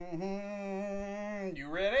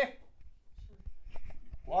ready?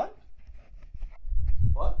 What?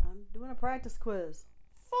 What? I'm doing a practice quiz.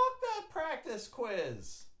 Fuck that practice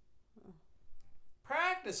quiz.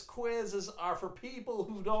 Practice quizzes are for people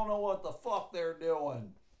who don't know what the fuck they're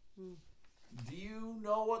doing. Do you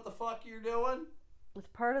know what the fuck you're doing? It's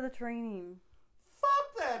part of the training.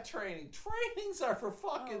 Fuck that training. Trainings are for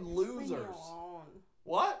fucking losers. Leave me alone.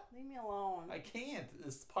 What? Leave me alone. I can't.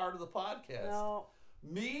 It's part of the podcast. No.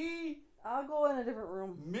 I'll go in a different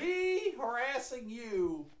room. Me harassing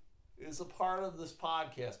you is a part of this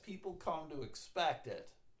podcast. People come to expect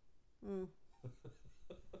it.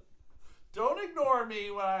 Don't ignore me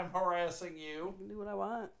when I'm harassing you. I can do what I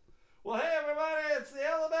want. Well, hey everybody, it's the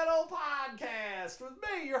Elemental Podcast with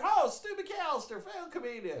me, your host, Stu McAllister, failed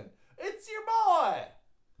comedian. It's your boy.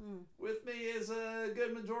 With me is a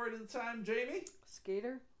good majority of the time, Jamie.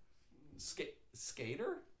 Skater.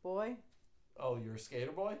 Skater? Boy. Oh, you're a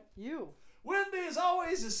skater boy? You. With me as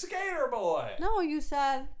always is Skater Boy. No, you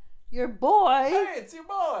said your boy. Hey, it's your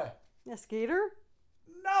boy. A skater?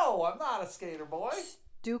 No, I'm not a skater boy.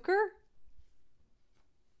 Stuker?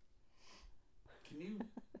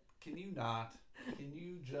 Can you not? Can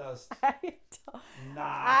you just I don't.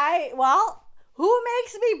 not? Well, who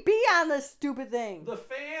makes me be on this stupid thing? The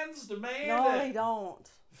fans demand No, it. they don't.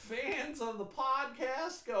 Fans of the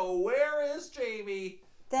podcast go, where is Jamie?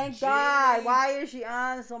 Thank Jamie, God. Why is she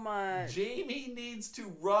on so much? Jamie needs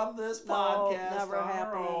to run this No, podcast never on her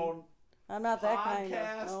happening. own. I'm not that kind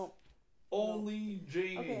Podcast. of. No. Only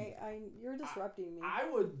Jamie. Okay, you're disrupting me. I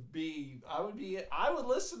would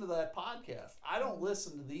listen to that podcast. I don't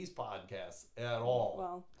listen to these podcasts at all.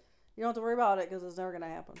 Well, you don't have to worry about it because it's never going to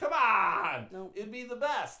happen. Come on! No. It'd be the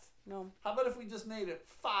best. No. How about if we just made it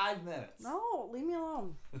 5 minutes? No, leave me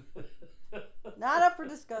alone. Not up for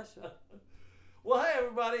discussion. Well, hey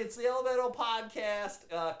everybody, it's the Elemental Podcast.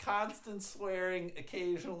 Constant swearing,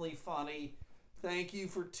 occasionally funny. Thank you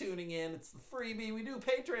for tuning in. It's the freebie. We do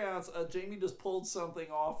Patreons. Jamie just pulled something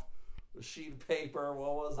off a sheet of paper.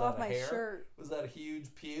 What was that? Off a my hair? shirt. Was that a huge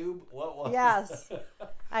pube? What was Yes.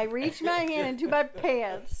 that? I reached my hand into my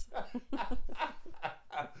pants.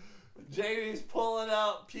 Jamie's pulling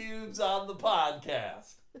out pubes on the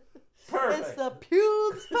podcast. Perfect. It's the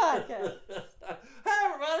Pubes Podcast. Hey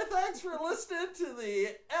everybody, thanks for listening to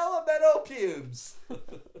the Elemental Pubes.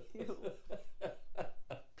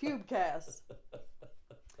 Pubecast.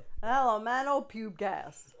 Elemental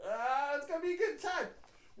Pubecast. It's going to be a good time.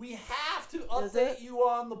 We have to Is update it? you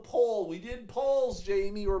on the poll. We did polls,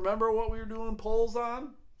 Jamie. Remember what we were doing polls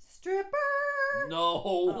on? Stripper. No.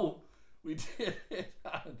 Oh. We did it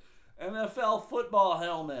on NFL football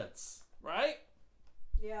helmets, right?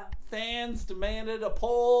 Yeah. Fans demanded a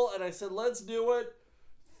poll, and I said, let's do it.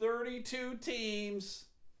 32 teams.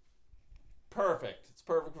 Perfect. It's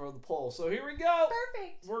perfect for the poll. So here we go.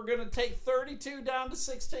 Perfect. We're going to take 32 down to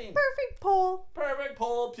 16. Perfect poll. Perfect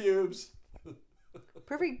poll, pubes.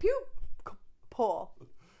 Perfect pube poll.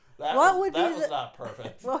 That What was, would that be was the- not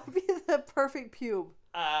perfect. What would be the perfect pube?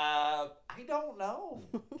 I don't know.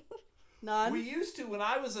 None. We used to when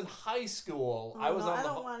I was in high school. Oh, I was no, on I the.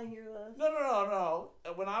 don't want to hear this. No.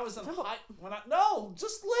 When I was in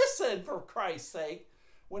just listen for Christ's sake.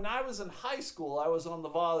 When I was in high school, I was on the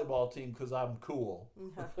volleyball team because I'm cool.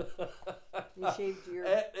 You shaved your.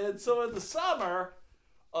 And so in the summer,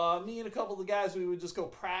 me and a couple of the guys, we would just go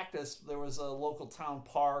practice. There was a local town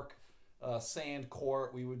park, sand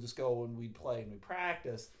court. We would just go and we'd play and we'd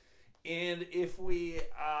practice. And if we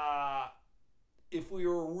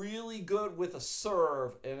were really good with a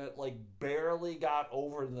serve and it like barely got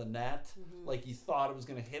over the net, like you thought it was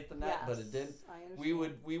going to hit the net, but it didn't, I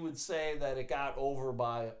understand. we would say that it got over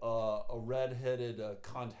by a red-headed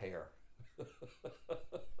cunt hair.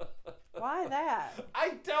 Why that?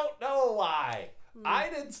 I don't know why. I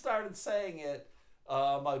didn't start saying it.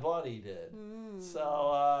 My buddy did.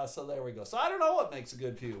 So there we go. So I don't know what makes a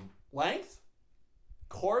good pube. Length?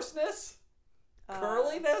 Coarseness?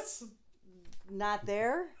 Curliness? Not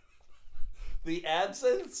there? The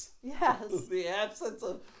absence? Yes. The absence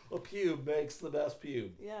of a pube makes the best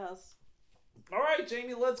pube. Yes. All right,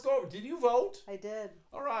 Jamie, let's go. Did you vote? I did.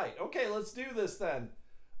 All right. Okay, let's do this then.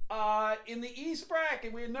 In the East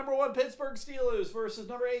bracket, we had number 1 Pittsburgh Steelers versus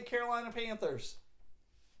number 8 Carolina Panthers.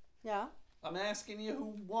 Yeah. I'm asking you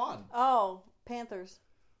who won. Oh, Panthers.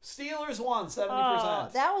 Steelers won 70%. Oh,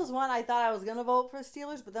 that was one I thought I was going to vote for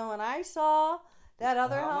Steelers, but then when I saw that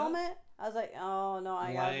other helmet, I was like, oh, no,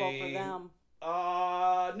 I got to vote for them.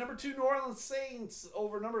 Number 2 New Orleans Saints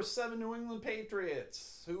over number 7 New England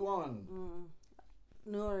Patriots. Who won?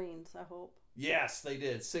 New Orleans, I hope. Yes, they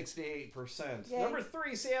did. 68%. Yay. Number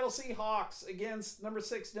 3, Seattle Seahawks against number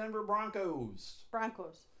 6, Denver Broncos.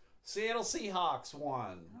 Seattle Seahawks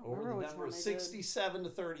won over the Denver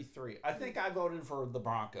 67-33. I think I voted for the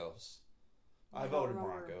Broncos. I voted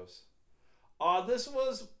Broncos. This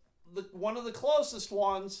was one of the closest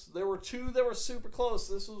ones. There were 2 that were super close.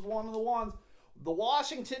 This was one of the ones. The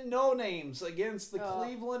Washington No-Names against the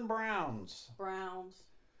Cleveland Browns.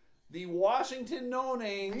 The Washington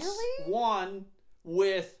No-Names won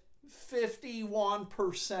with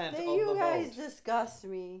 51% of the vote. You guys disgust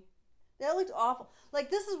me. That looked awful. Like,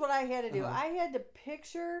 this is what I had to do. I had to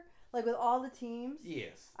picture, like, with all the teams.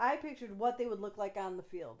 Yes. I pictured what they would look like on the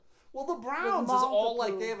field. Well, the Browns is all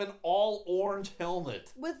like they have an all-orange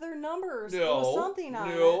helmet. With their numbers. There was something on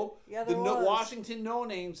it. Yeah, there was. Washington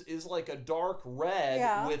No-Names is like a dark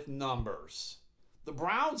red with numbers. The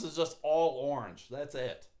Browns is just all orange. That's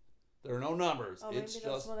it. There are no numbers. Oh, maybe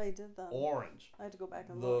that's what I did then. Orange. I had to go back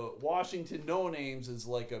and look. The Washington No-Names is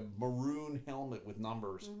like a maroon helmet with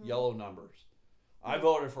numbers, yellow numbers. I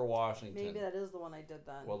voted for Washington. Maybe that is the one I did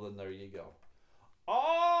then. Well, then there you go.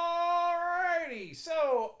 Alrighty,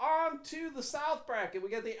 so on to the South bracket. We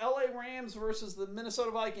got the LA Rams versus the Minnesota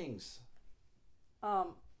Vikings.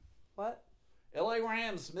 What? LA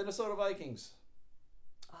Rams, Minnesota Vikings.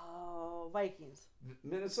 Oh, Vikings.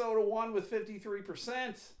 Minnesota won with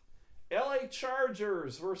 53%. LA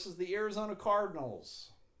Chargers versus the Arizona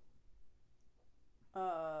Cardinals.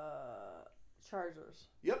 Chargers.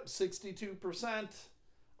 Yep, 62%.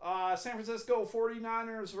 San Francisco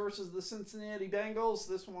 49ers versus the Cincinnati Bengals.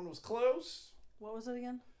 This one was close. What was it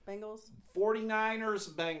again? Bengals? 49ers,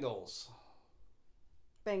 Bengals.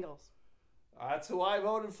 That's who I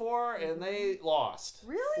voted for, and they lost.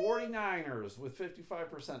 Really? 49ers with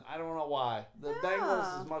 55%. I don't know why. The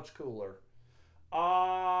Bengals is much cooler.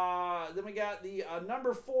 Then we got the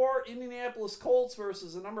number 4 Indianapolis Colts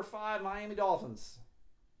versus the number 5 Miami Dolphins.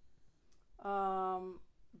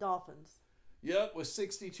 Dolphins. Yep, with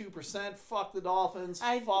 62%. Fuck the Dolphins.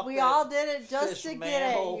 We all did it just to get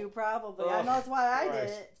at you, probably. I know that's why I did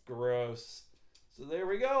it. It's gross. So there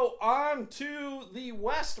we go. On to the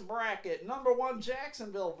West bracket. Number 1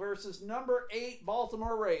 Jacksonville versus number 8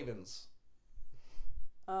 Baltimore Ravens.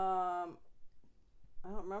 I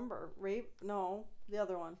don't remember. No, the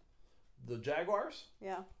other one. The Jaguars?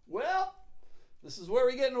 Yeah. Well, this is where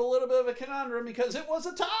we get into a little bit of a conundrum because it was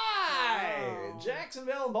a tie. Oh.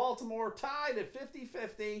 Jacksonville and Baltimore tied at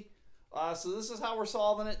 50-50. So this is how we're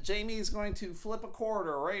solving it. Jamie is going to flip a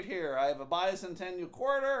quarter right here. I have a bicentennial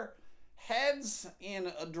quarter. Heads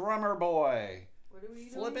in a drummer boy. What are we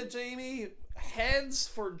doing? Flip it, Jamie. Heads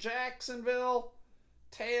for Jacksonville.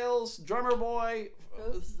 Tails, drummer boy.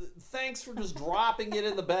 Thanks for just dropping it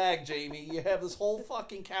in the bag, Jamie. You have this whole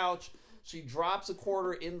fucking couch. She drops a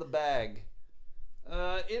quarter in the bag.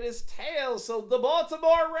 It is tails, so the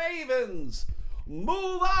Baltimore Ravens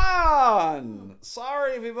move on.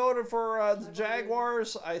 Sorry if you voted for the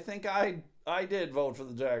Jaguars. I think I did vote for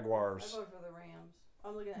the Jaguars. I voted for the Rams.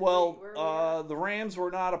 I'm looking at the Rams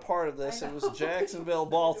were not a part of this. It was Jacksonville,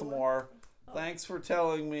 Baltimore. Thanks for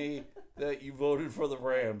telling me that you voted for the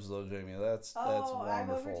Rams, though, Jamie. That's wonderful. I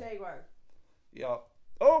voted for Jaguars. Yeah.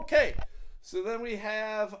 Okay. So then we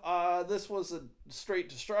have this was a straight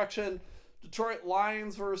destruction. Detroit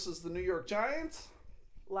Lions versus the New York Giants.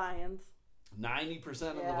 Lions. 90%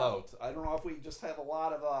 of the vote. I don't know if we just have a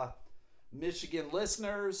lot of Michigan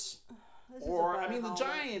listeners. The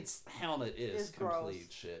Giants helmet is complete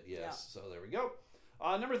gross. Shit. Yes. Yeah. So there we go.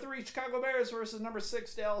 Number 3, Chicago Bears versus number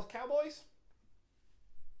 6, Dallas Cowboys.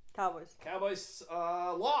 Cowboys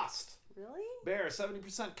lost. Really? Bears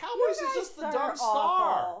 70%. Cowboys is just the dumb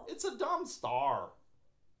star. It's a dumb star.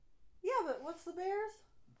 Yeah, but what's the Bears?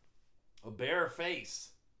 A bear face.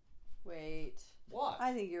 Wait. What?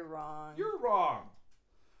 I think you're wrong. You're wrong.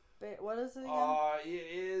 What is it again? It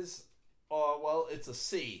is. It's a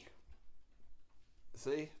C.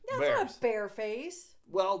 See? That's not a bear face.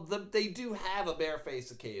 Well, they do have a bear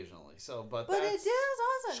face occasionally. So, but it is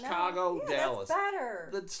awesome. Chicago, Dallas. That's better.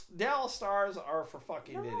 The Dallas Stars are for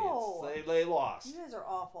fucking idiots. They lost. You guys are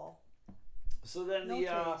awful. So then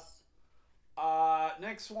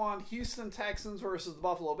next one, Houston Texans versus the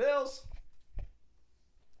Buffalo Bills.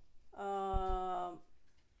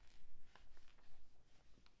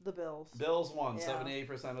 The Bills. Bills won 78%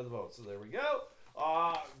 of the vote. So there we go.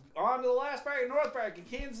 On to the last bracket, North bracket,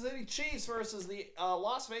 Kansas City Chiefs versus the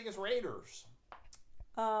Las Vegas Raiders.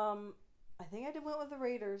 I think I went with the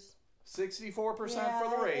Raiders. 64% for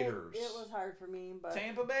the Raiders. It was hard for me, but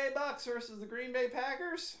Tampa Bay Bucks versus the Green Bay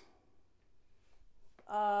Packers.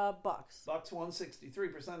 Bucks. Bucks won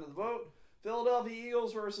 63% of the vote. Philadelphia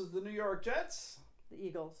Eagles versus the New York Jets. The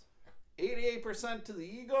Eagles. 88% to the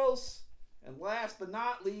Eagles. And last but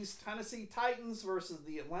not least, Tennessee Titans versus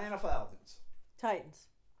the Atlanta Falcons. Titans.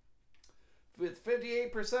 With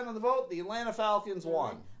 58% of the vote, the Atlanta Falcons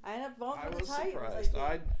won. I ended up voting for the Titans. I was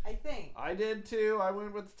surprised. I think. I did too. I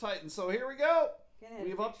went with the Titans. So here we go.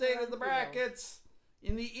 We've updated the brackets.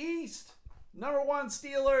 In the East, number 1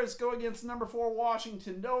 Steelers go against number 4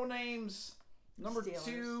 Washington No Names. Number Steelers.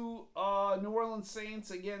 2 New Orleans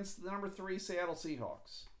Saints against the number 3 Seattle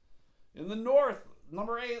Seahawks. In the North,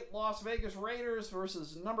 number 8 Las Vegas Raiders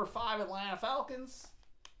versus number 5 Atlanta Falcons.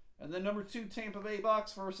 And then number 2 Tampa Bay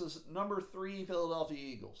Bucks versus number 3 Philadelphia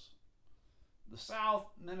Eagles. The South,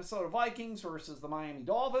 Minnesota Vikings versus the Miami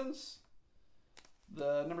Dolphins.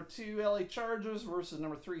 The number 2 LA Chargers versus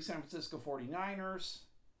number 3 San Francisco 49ers.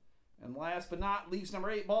 And last but not least,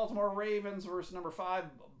 number 8 Baltimore Ravens versus number 5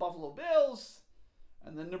 Buffalo Bills.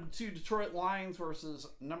 And then number 2 Detroit Lions versus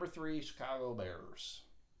number 3 Chicago Bears.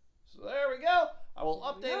 So there we go. I will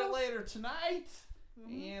update it later tonight.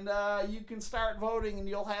 And you can start voting, and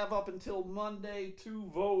you'll have up until Monday to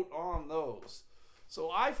vote on those. So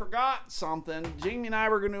I forgot something. Jamie and I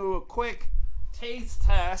were going to do a quick taste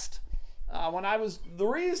test. The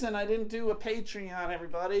reason I didn't do a Patreon,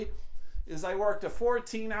 everybody, is I worked a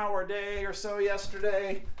 14-hour day or so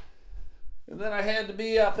yesterday. And then I had to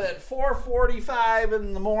be up at 4:45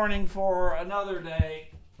 in the morning for another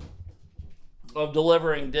day of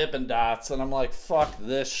delivering Dippin' Dots. And I'm like, fuck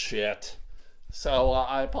this shit. So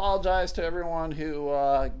I apologize to everyone who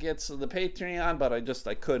gets the Patreon, but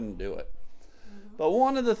I couldn't do it. But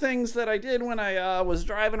one of the things that I did when I was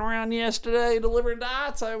driving around yesterday delivering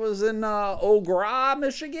dots, I was in Eau Gras,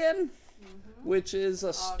 Michigan, which is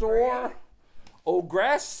a store.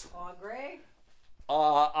 Ogress.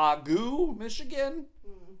 Agu, Michigan.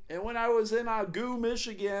 And when I was in Agu,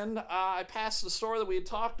 Michigan, I passed the store that we had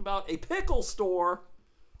talked about, a pickle store.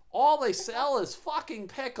 All they sell is fucking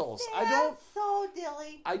pickles. That's so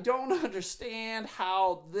dilly. I don't understand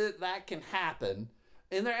how that can happen.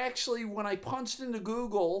 And they're actually, when I punched into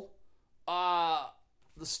Google,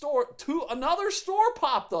 the store, another store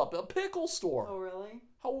popped up, a pickle store. Oh, really?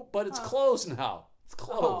 But it's closed now. It's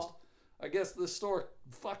closed. Oh. I guess this store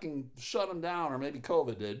fucking shut them down, or maybe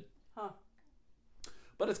COVID did. Huh.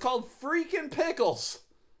 But it's called Freaking Pickles.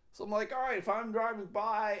 So I'm like, all right, if I'm driving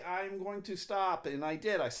by, I'm going to stop. And I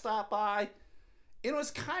did. I stopped by. It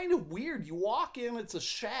was kind of weird. You walk in, it's a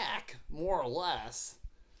shack, more or less.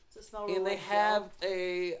 Does it smell and they have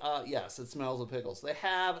yes, it smells of pickles. They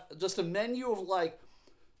have just a menu of like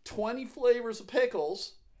 20 flavors of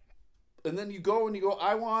pickles. And then you go,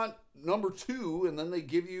 I want number 2. And then they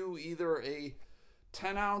give you either a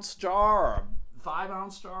 10-ounce jar or a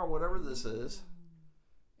 5-ounce jar, whatever this is.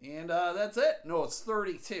 And that's it. No, it's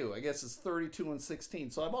 32. I guess it's 32 and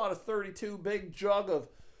 16. So I bought a 32 big jug of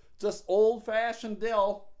just old-fashioned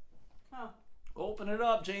dill. Huh. Open it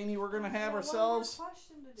up, Janie. We're going to have ourselves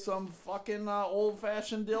some fucking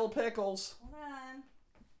old-fashioned dill pickles. Hold on.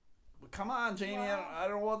 Come on, Janie. Well, I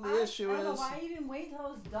don't know what the issue is. I don't know why you didn't wait till I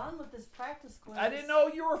was done with this practice quiz. I didn't know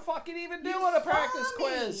you were fucking even doing a practice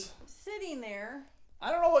quiz. Sitting there.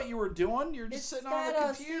 I don't know what you were doing. You're just sitting on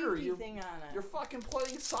the computer. Thing on it. You're fucking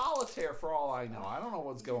playing solitaire for all I know. I don't know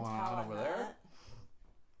what's going on over there.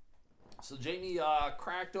 So Jamie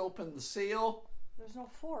cracked open the seal. There's no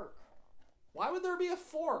fork. Why would there be a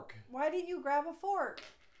fork? Why didn't you grab a fork?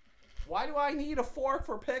 Why do I need a fork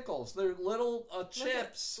for pickles? They're little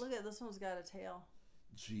chips. Look at this one's got a tail.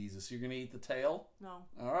 Jesus, you're going to eat the tail? No.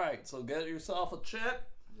 All right, so get yourself a chip.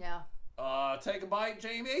 Yeah. Take a bite,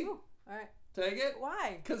 Jamie. Ooh, all right. Take it?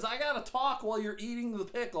 Why? Because I got to talk while you're eating the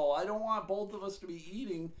pickle. I don't want both of us to be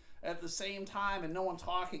eating at the same time and no one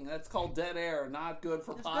talking. That's called dead air. Not good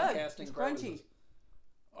for podcasting. It's crunchy.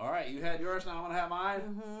 All right, you had yours. Now I'm going to have mine.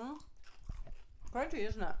 Mm-hmm. Crunchy,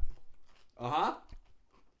 isn't it? Uh-huh.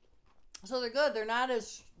 So they're good. They're not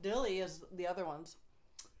as dilly as the other ones.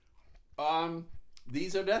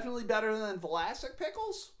 These are definitely better than Vlasic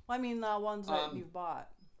pickles. Well, I mean the ones that you've bought.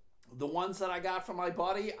 The ones that I got from my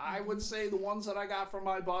buddy, I would say the ones that I got from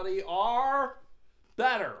my buddy are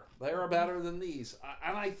better. They are better than these.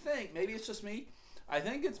 And I think, maybe it's just me, I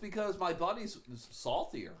think it's because my buddy's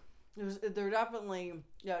saltier. They're definitely,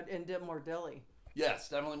 and more dilly. Yes,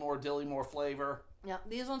 definitely more dilly, more flavor. Yeah,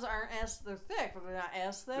 these ones aren't as, they're thick, but they're not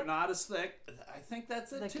as thick. They're not as thick. I think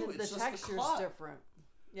that's it too. It's the texture's different.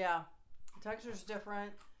 Yeah, the texture's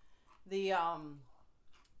different. The,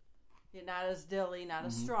 not as dilly, not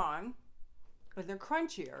as strong, but they're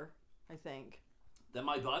crunchier, I think. Than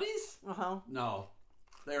my buddies? Uh-huh. No,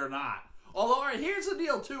 they're not. Although, all right, here's the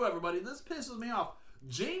deal too, everybody. This pisses me off.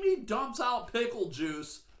 Jamie dumps out pickle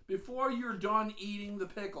juice before you're done eating the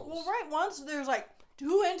pickles. Well, right, once there's like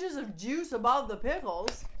 2 inches of juice above the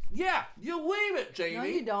pickles. Yeah, you leave it, Jamie. No,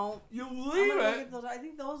 you don't. You leave it. I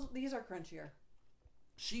think these are crunchier.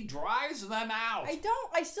 She dries them out. I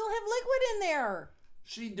don't. I still have liquid in there.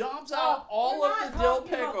 She dumps out all of the dill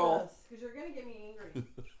pickle. Because you're going to get me angry.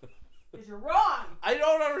 Because you're wrong. I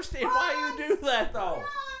don't understand why you do that, though.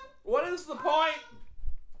 What is the point?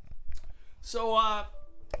 So,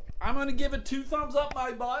 I'm going to give it 2 thumbs up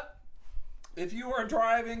my butt. If you are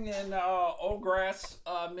driving in Eau Grasse,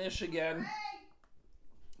 Michigan,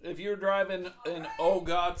 if you're driving in Eau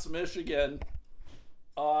Grasse, Michigan,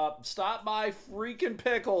 stop by freaking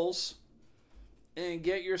Pickles and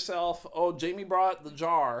get yourself. Oh, Jamie brought the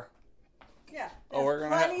jar. Yeah. There's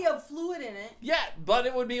plenty of fluid in it. Yeah, but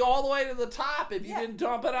it would be all the way to the top if you didn't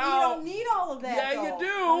dump it out. You don't need all of that. Yeah, though. you do.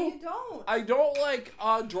 No, you don't. I don't like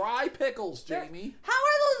dry pickles, Jamie. How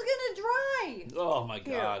are those gonna dry? Oh my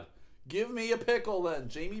God. Give me a pickle then.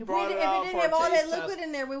 Jamie brought it If out we for didn't have a all that taste liquid test.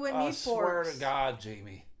 in there, we wouldn't need forks. I swear to God,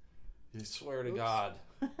 Jamie. You swear to God.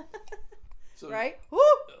 So, right? Woo!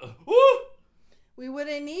 Woo! We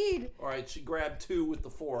wouldn't need. All right, she grabbed 2 with the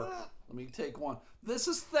fork. Let me take 1. This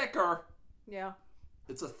is thicker. Yeah.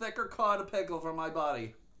 It's a thicker cut of pickle for my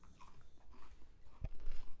body.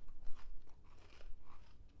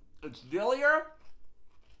 It's dillier.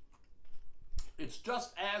 It's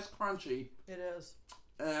just as crunchy. It is.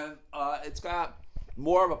 And it's got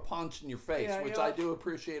more of a punch in your face, Yeah, which I do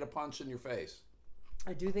appreciate a punch in your face.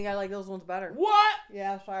 I do think I like those ones better. What?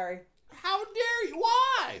 Yeah, sorry. How dare you?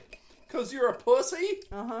 Why? Because you're a pussy?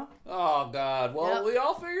 Uh-huh. Oh, God. Well, we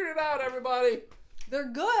all figured it out, everybody. They're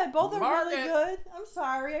good. Both are really Mark it. good. I'm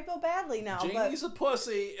sorry. I feel badly now. Jamie's a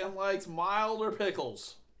pussy and likes milder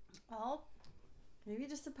pickles. Well, maybe it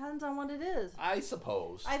just depends on what it is. I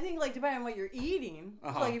suppose. I think, like, depending on what you're eating.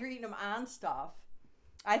 So, like, if you're eating them on stuff,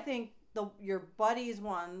 I think your buddy's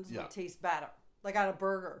ones would taste better. Like on a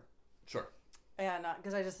burger. Sure. And,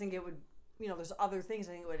 because I just think it would, there's other things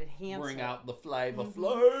I think it would enhance Bring it. out the flavor.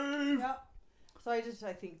 Flav. Yep. So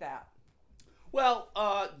I think that. Well,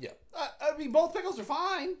 yeah. I mean, both pickles are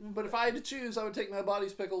fine, but if I had to choose, I would take my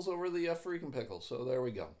buddy's pickles over the freaking pickles. So there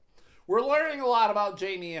we go. We're learning a lot about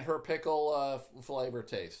Jamie and her pickle flavor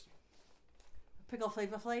taste. Pickle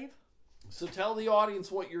flavor flav? So tell the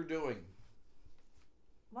audience what you're doing.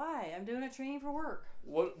 Why? I'm doing a training for work.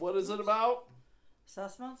 What is it about?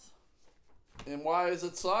 Assessments. And why does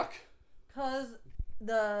it suck? Because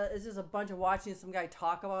it's just a bunch of watching some guy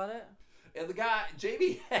talk about it. And the guy,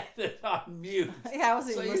 Jamie had it on mute. Yeah, I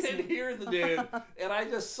wasn't so even you listening. didn't hear the dude. And I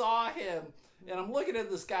just saw him. And I'm looking at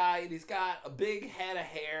this guy, and he's got a big head of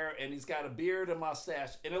hair, and he's got a beard and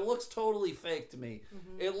mustache. And it looks totally fake to me.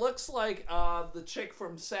 Mm-hmm. It looks like the chick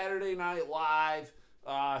from Saturday Night Live.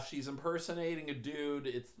 She's impersonating a dude.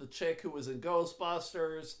 It's the chick who was in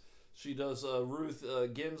Ghostbusters. She does Ruth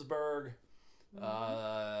Ginsburg.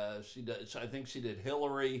 Mm-hmm. I think she did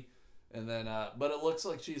Hillary. And then, but it looks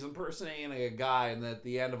like she's impersonating a guy, and at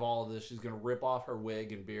the end of all of this, she's going to rip off her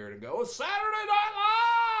wig and beard and go, "Oh, Saturday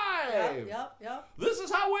Night Live! Yep. This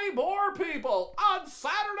is how we bore people on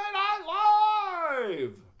Saturday Night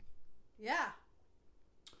Live!" Yeah.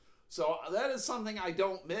 So that is something I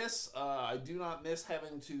don't miss. I do not miss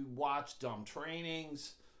having to watch dumb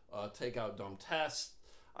trainings, take out dumb tests.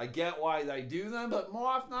 I get why they do them, but more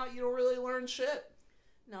often not, you don't really learn shit.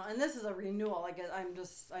 No, and this is a renewal. Like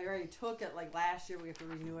I already took it like last year. We have to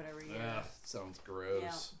renew it every year. Yeah, sounds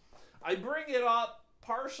gross. Yeah. I bring it up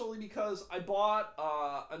partially because I bought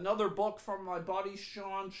another book from my buddy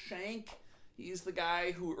Sean Shank. He's the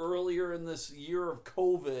guy who earlier in this year of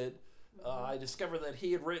COVID, I discovered that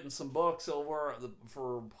he had written some books over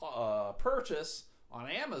for purchase on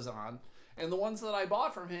Amazon. And the ones that I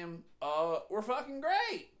bought from him were fucking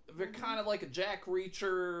great. They're kind of like a Jack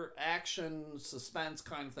Reacher action suspense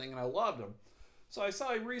kind of thing, and I loved them. So I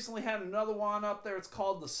saw he recently had another one up there. It's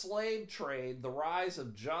called The Slave Trade, The Rise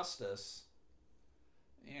of Justice.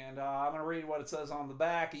 And I'm going to read what it says on the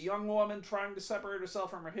back. A young woman trying to separate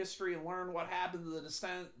herself from her history and learn what happened to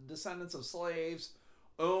the descendants of slaves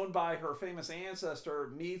owned by her famous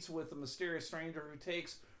ancestor meets with a mysterious stranger who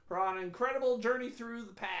takes her on an incredible journey through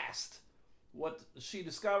the past. What she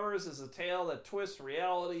discovers is a tale that twists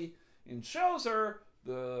reality and shows her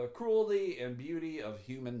the cruelty and beauty of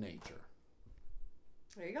human nature.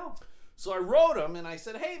 There you go. So I wrote him and I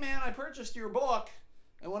said, "Hey man, I purchased your book,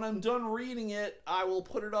 and when I'm done reading it, I will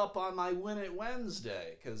put it up on my Win It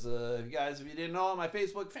Wednesday." Because if you didn't know, on my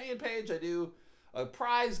Facebook fan page, I do a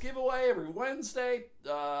prize giveaway every Wednesday.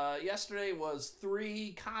 Yesterday was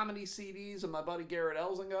 3 comedy CDs of my buddy Garrett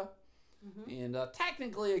Elzinga. And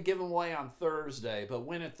technically a giveaway on Thursday, but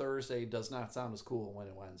Win It Thursday does not sound as cool as Win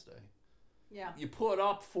It Wednesday. Yeah. You put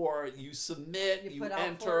up for it, you submit, you put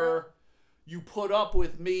enter, you put up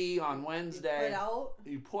with me on Wednesday.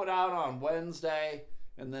 You put out on Wednesday,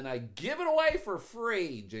 and then I give it away for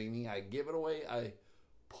free, Jamie. I give it away. I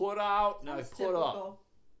put out and I put up.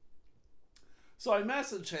 So I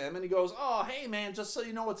message him, and he goes, "Oh, hey, man, just so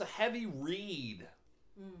you know, it's a heavy read."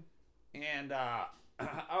 And I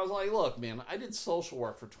was like, "Look, man, I did social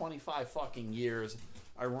work for 25 fucking years.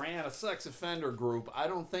 I ran a sex offender group. I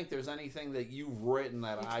don't think there's anything that you've written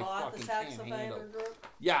that I fucking can't handle." Group?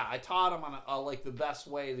 Yeah, I taught him on like the best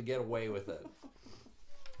way to get away with it.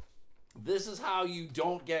 This is how you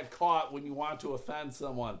don't get caught when you want to offend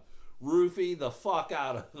someone. Roofie the fuck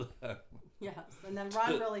out of them. Yes, and then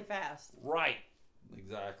run really fast. Right.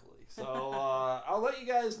 Exactly. So I'll let you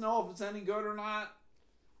guys know if it's any good or not.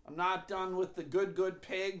 I'm not done with the good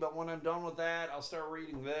pig, but when I'm done with that, I'll start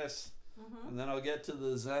reading this. And then I'll get to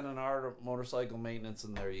the Zen and Art of Motorcycle Maintenance,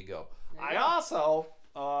 and there you go. Also,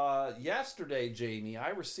 yesterday, Jamie, I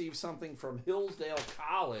received something from Hillsdale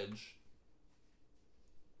College.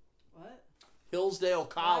 What? Hillsdale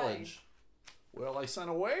College. Why? Well, I sent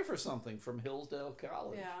away for something from Hillsdale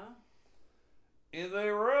College. Yeah. And they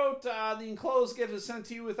wrote, the enclosed gift is sent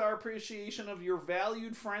to you with our appreciation of your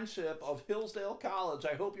valued friendship of Hillsdale College.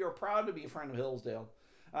 I hope you're proud to be a friend of Hillsdale.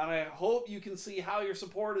 And I hope you can see how your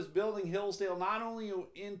support is building Hillsdale not only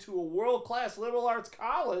into a world-class liberal arts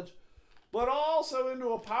college, but also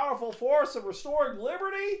into a powerful force of restoring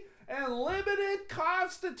liberty and limited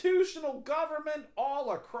constitutional government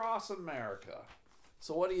all across America.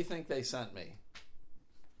 So what do you think they sent me?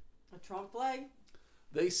 A Trump flag?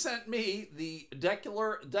 They sent me the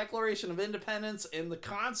Declaration of Independence and the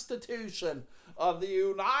Constitution of the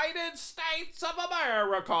United States of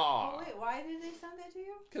America. Oh, wait, why did they send that to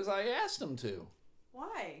you? Because I asked them to.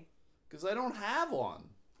 Why? Because I don't have one.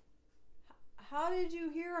 How did you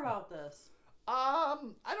hear about this? I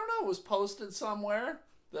don't know. It was posted somewhere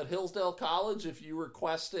that Hillsdale College, if you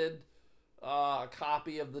requested a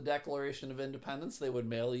copy of the Declaration of Independence, they would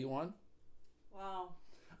mail you one. Wow.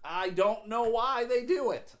 I don't know why they do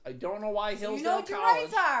it. I don't know why Hillsdale College... You know what your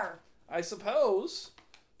rights are. I suppose.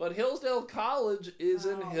 But Hillsdale College is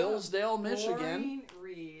in Hillsdale, Michigan.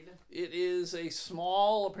 Read. It is a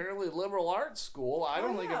small, apparently liberal arts school. I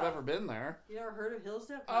don't think I've ever been there. You never heard of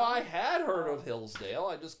Hillsdale College? Oh, I had heard of Hillsdale.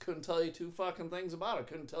 I just couldn't tell you two fucking things about it.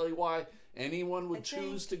 Couldn't tell you why anyone would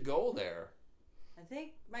choose to go there. I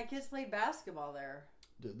think my kids played basketball there.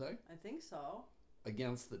 Did they? I think so.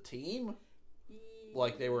 Against the team?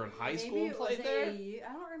 Like they were in high school and played there?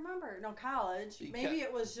 I don't remember. No, college. Maybe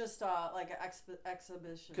it was just like an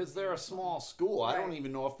exhibition. Because they're a small school. Right. I don't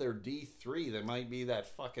even know if they're D3. They might be that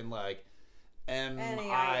fucking like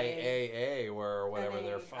NIAA or whatever.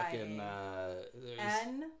 They're fucking...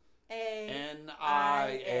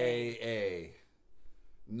 NIAA.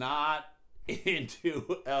 Not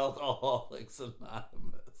into Alcoholics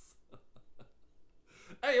Anonymous.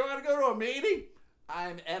 Hey, you want to go to a meeting?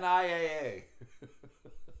 I'm NIAA.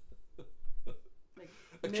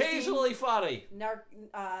 Occasionally funny.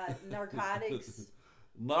 Narcotics.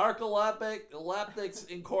 Narcoleptics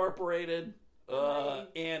Incorporated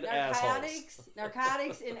and assholes.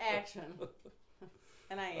 Narcotics in action.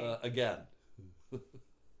 NIA. Again.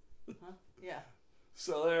 Huh? Yeah.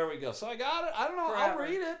 So there we go. So I got it. I don't know. Forever. I'll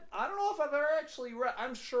read it. I don't know if I've ever actually read.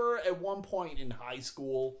 I'm sure at one point in high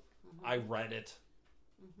school I read it.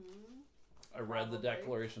 I read the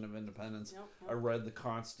Declaration of Independence. Yep. I read the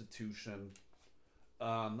Constitution.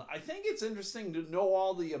 I think it's interesting to know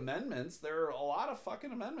all the amendments. There are a lot of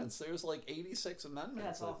fucking amendments. There's like 86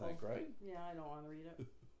 amendments, I think, right? Yeah, I don't want to read it.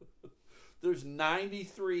 There's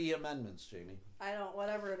 93 amendments, Jamie.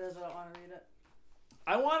 Whatever it is, I don't want to read it.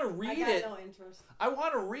 I want to read it. I got no interest. I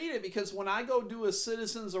want to read it because when I go do a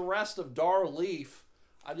citizen's arrest of Dar Leaf,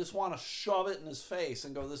 I just want to shove it in his face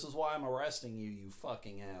and go, "This is why I'm arresting you, you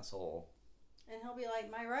fucking asshole." And he'll be like,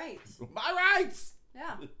 "My rights." My rights!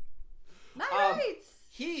 Yeah. My rights!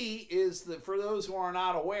 He is, for those who are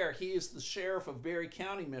not aware, he is the sheriff of Berry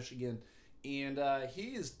County, Michigan. And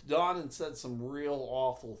he has done and said some real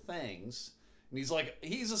awful things. And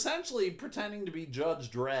he's essentially pretending to be Judge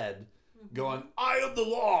Dredd, going, "I am the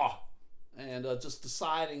law!" And just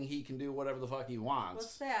deciding he can do whatever the fuck he wants.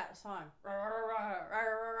 What's that song?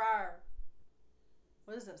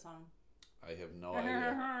 What is that song? I have no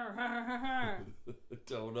idea.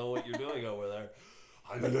 Don't know what you're doing over there.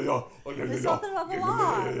 There's something about the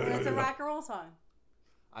law. It's a rock and roll song.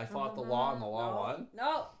 I fought the law and the law won?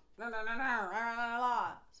 No.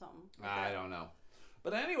 Law. Something. I don't know.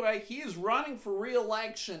 But anyway, he is running for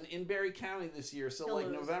re-election in Barry County this year. So like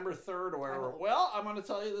November 3rd or whatever. Well, I'm going to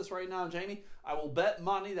tell you this right now, Jamie. I will bet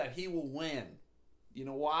money that he will win. You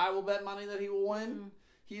know why I will bet money that he will win? Mm-hmm.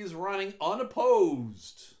 He is running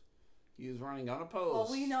unopposed. Well,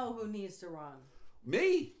 we know who needs to run.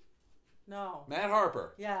 Me. No. Matt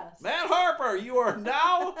Harper. Yes. Matt Harper, you are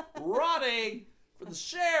now running for the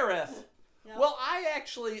sheriff. Yep. Well, I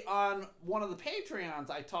actually, on one of the Patreons,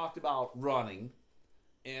 I talked about running.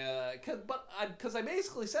 Because I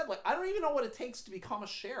basically said, like, I don't even know what it takes to become a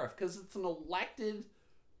sheriff because it's an elected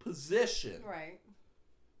position. Right.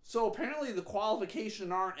 So apparently the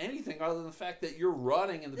qualifications aren't anything other than the fact that you're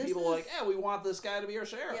running and the people are like, yeah, we want this guy to be our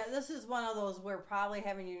sheriff. Yeah, this is one of those where probably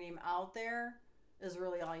having your name out there is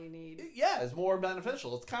really all you need. Yeah, it's more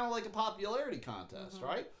beneficial. It's kind of like a popularity contest,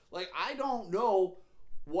 right? Like, I don't know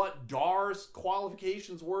what Dar's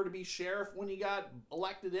qualifications were to be sheriff when he got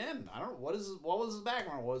elected in. I don't know. What was his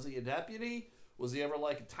background? Was he a deputy? Was he ever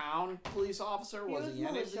like a town police officer? Was he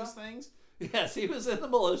any of these things? Yes, he was in the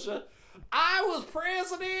militia. I was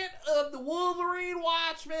president of the Wolverine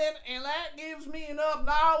Watchmen, and that gives me enough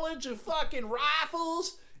knowledge of fucking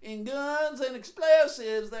rifles and guns and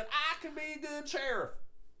explosives that I can be a good sheriff.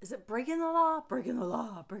 Is it breaking the law? Breaking the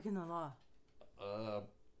law. Breaking the law.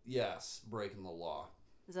 Yes, breaking the law.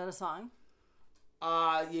 Is that a song?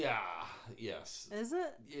 Yeah, yes. Is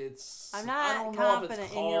it? It's. I'm not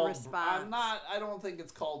confident in your response. I don't think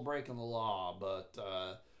it's called breaking the law, but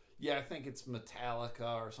yeah, I think it's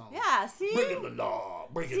Metallica or something. Yeah, see? Breaking the law.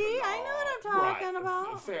 Breaking the law. See, I know what I'm talking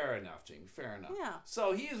about. Fair enough, Jamie. Fair enough. Yeah.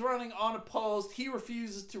 So he is running unopposed. He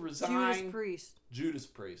refuses to resign. Judas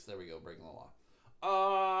Priest. There we go. Breaking the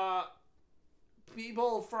law.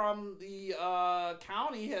 People from the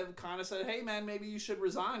county have kind of said, hey, man, maybe you should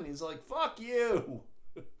resign. He's like, fuck you.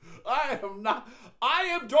 I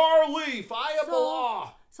am Dar Leaf. I am the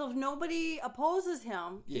law. So if nobody opposes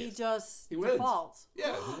him, he defaults.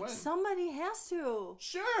 Yeah, he wins. Somebody has to.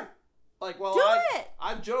 Sure. Like, well,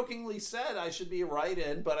 I've jokingly said I should be a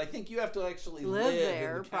write-in, but I think you have to actually live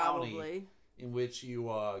there, in the county in which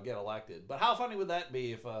you get elected. But how funny would that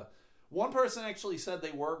be if one person actually said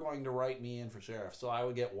they were going to write me in for sheriff, so I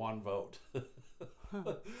would get one vote.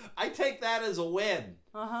 I take that as a win.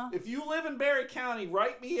 If you live in Barry County,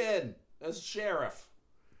 write me in as sheriff.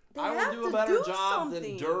 I will do a better job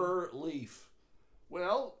than Dur Leaf.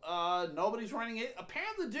 Well, nobody's running it.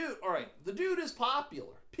 Apparently the dude is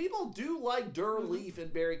popular. People do like Dur Leaf in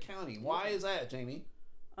Barry County. Why is that, Jamie?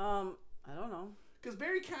 I don't know. Because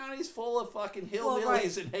Barry County's full of fucking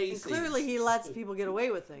hillbillies and hayseeds. Clearly he lets people get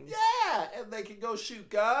away with things. Yeah, and they can go shoot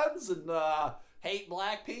guns and hate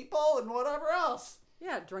black people and whatever else.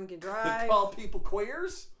 Yeah, drink and drive. Call people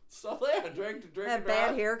queers. Stuff like that. Drink and drive. Have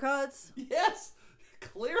bad haircuts. Yes.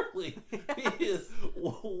 Clearly, he is.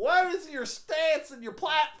 What is your stance and your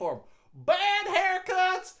platform? Bad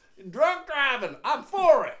haircuts and drunk driving. I'm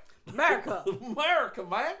for it. America. America,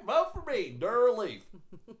 man. Vote for me. Dur Leaf.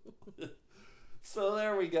 So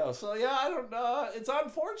there we go. So yeah, I don't know. It's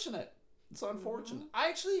unfortunate. I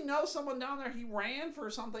actually know someone down there. He ran for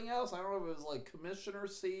something else. I don't know if it was like commissioner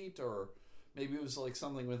seat or maybe it was like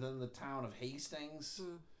something within the town of Hastings.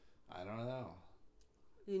 I don't know.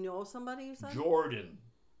 You know somebody you said? Jordan.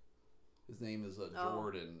 His name is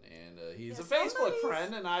Jordan, and he's a Facebook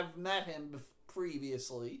friend, and I've met him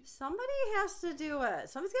previously. Somebody has to do it.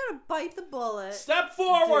 Somebody's got to bite the bullet. Step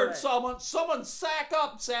forward, someone. Someone sack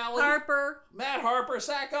up, Sally. Harper. Matt Harper,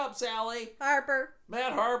 sack up, Sally. Harper.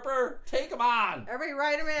 Matt Harper, take him on. Everybody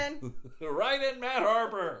write him in. Write in Matt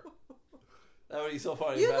Harper. That would be so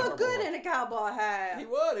funny. You look good in a cowboy hat. He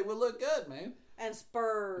would. It would look good, man. And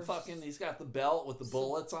spurs. Fucking, he's got the belt with the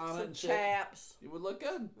bullets on it and shit. Chaps. He would look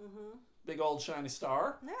good. Big old shiny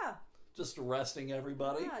star. Yeah. Just arresting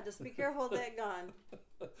everybody. Yeah, just be careful with that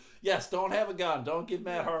gun. Yes, don't have a gun. Don't give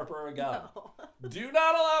Matt Harper a gun. No. Do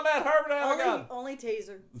not allow Matt Harper to have a gun. Only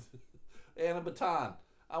taser. And a baton.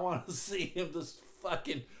 I want to see him just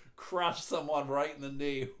fucking crush someone right in the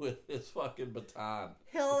knee with his fucking baton.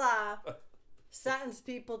 He'll sentence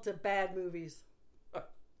people to bad movies.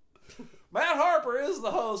 Matt Harper is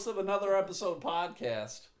the host of Another Episode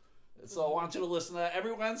podcast. So I want you to listen to that.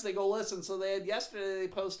 Every Wednesday, go listen. So yesterday they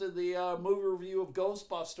posted the movie review of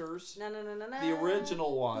Ghostbusters. No. The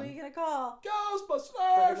original one. Who are you going to call?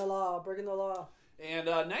 Ghostbusters! Breaking the law. And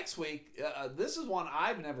next week, this is one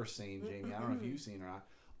I've never seen, Jamie. I don't know if you've seen or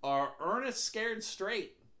not. Ernest Scared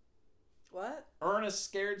Straight. What? Ernest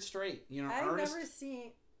Scared Straight. You know, I've never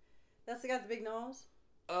seen. That's the guy with the big nose?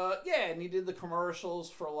 Yeah, and he did the commercials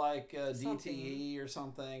for like DTE or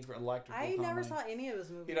something for electrical. I never saw any of his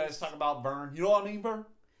movies. You know, he's talking about Vern. You know what I mean, Vern?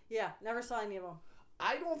 Yeah, never saw any of them.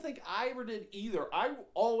 I don't think I ever did either. I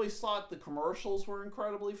always thought the commercials were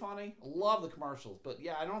incredibly funny. I love the commercials. But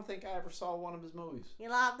yeah, I don't think I ever saw one of his movies. You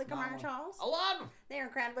love the commercials? I love them. They're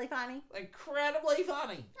incredibly funny. Incredibly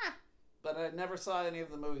funny. Huh. But I never saw any of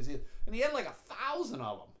the movies either. And he had like 1,000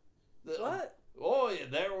 of them. What? Oh, yeah.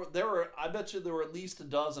 There were, I bet you there were at least a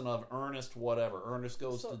dozen of Ernest whatever. Ernest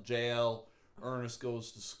Goes to Jail. Ernest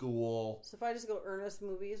Goes to School. So if I just go Ernest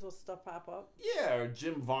Movies, will stuff pop up? Yeah, or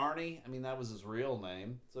Jim Varney. I mean, that was his real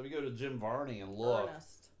name. So if you go to Jim Varney and look,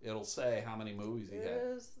 Ernest. It'll say how many movies he had.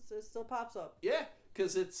 It still pops up. Yeah,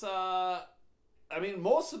 because it's, I mean,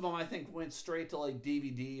 most of them I think went straight to like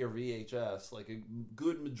DVD or VHS. Like a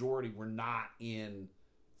good majority were not in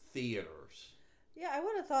theaters. Yeah, I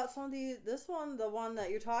would have thought this one, the one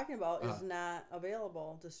that you're talking about, is not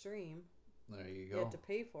available to stream. There you go. You have to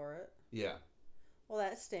pay for it. Yeah. Well,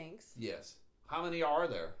 that stinks. Yes. How many are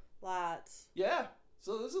there? Lots. Yeah.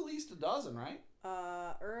 So there's at least a dozen, right?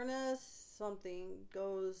 Ernest something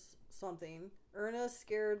goes something. Ernest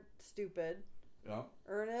Scared Stupid. Yeah.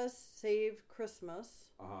 Ernest Save Christmas.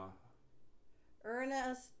 Uh-huh.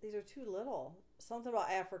 Ernest, these are too little. Something about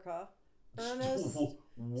Africa. Ernest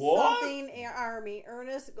what? Something Army.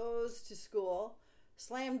 Ernest Goes to School.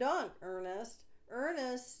 Slam Dunk.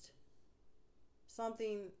 Ernest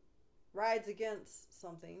something rides against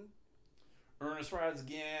something. Ernest Rides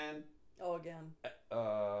Again. Oh, again.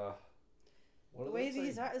 What the way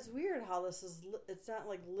these are, it's weird how this is. It's not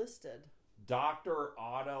like listed. Dr.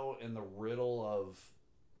 Otto and the Riddle of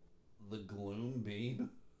the Gloom Bean.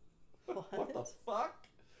 What the fuck?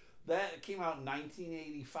 That came out in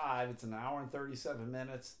 1985. It's an hour and 37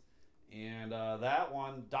 minutes. And that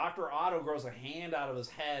one, Dr. Otto grows a hand out of his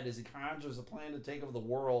head as he conjures a plan to take over the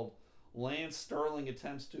world. Lance Sterling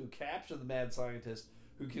attempts to capture the mad scientist,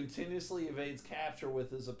 who continuously evades capture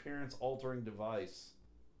with his appearance-altering device.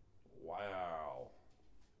 Wow.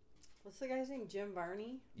 What's the guy's name? Jim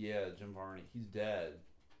Varney? Yeah, Jim Varney. He's dead.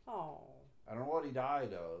 Oh. I don't know what he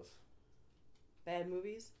died of. Bad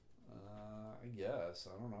movies? I guess.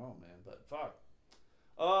 I don't know, man. But fuck.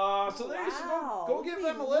 So there you go give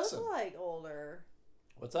them a listen. He looked like older.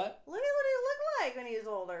 What's that? Look at what he looked like when he was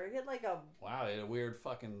older. He had like a... Wow, he had a weird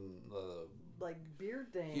fucking... like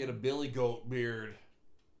beard thing. He had a billy goat beard.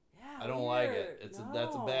 Yeah, I don't like it.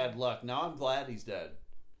 That's a bad luck. Now I'm glad he's dead.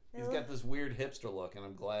 He's got this weird hipster look, and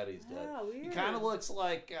I'm glad he's dead. Weird. He kind of looks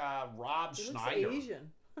like Rob Schneider. He looks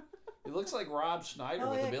Asian. He looks like Rob Schneider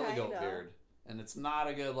with a billy goat beard. And it's not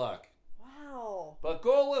a good look. Wow. But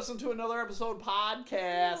go listen to another episode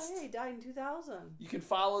podcast. Oh, yeah, he died in 2000. You can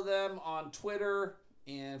follow them on Twitter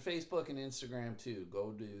and Facebook and Instagram too.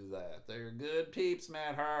 Go do that. They're good peeps,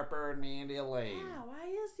 Matt Harper and Mandy Elaine. Yeah, why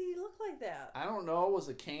does he look like that? I don't know. Was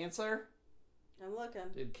it cancer? I'm looking.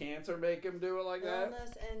 Did cancer make him do it like that?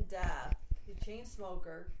 Illness and death. He chain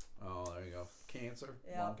smoker. Oh, there you go. Cancer.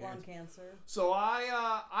 Yeah, lung cancer. So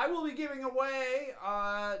I will be giving away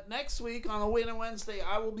next week on a Winter Wednesday.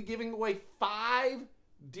 I will be giving away 5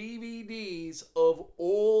 DVDs of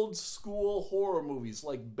old school horror movies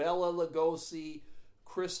like Bela Lugosi,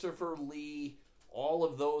 Christopher Lee, all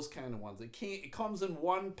of those kind of ones. It comes in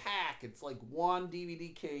one pack. It's like one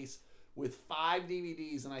DVD case with 5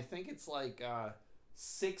 DVDs, and I think it's like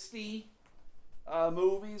 60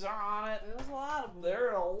 movies are on it. There's a lot of them.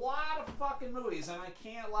 There are a lot of fucking movies, and I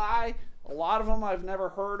can't lie, a lot of them I've never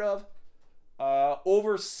heard of.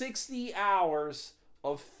 Over 60 hours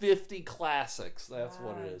of 50 classics. That's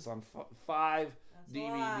what it is on 5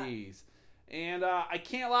 DVDs. And I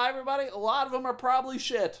can't lie, everybody, a lot of them are probably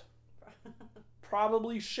shit.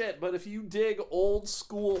 Probably shit, but if you dig old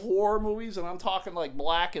school horror movies, and I'm talking like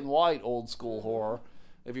black and white old school horror,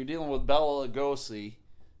 if you're dealing with Bela Lugosi,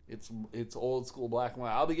 it's old school black and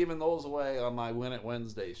white. I'll be giving those away on my Win It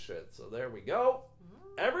Wednesday shit. So there we go.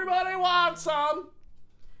 Everybody wants some.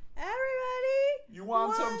 Everybody. You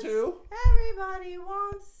want some too? Everybody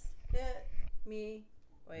wants it. Me.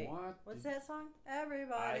 Wait. What's that song?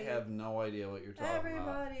 Everybody. I have no idea what you're talking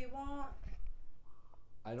about. Everybody want.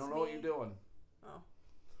 I don't know what you're doing. Oh.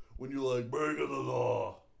 When you're like, break of the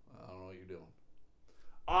law. I don't know what you're doing.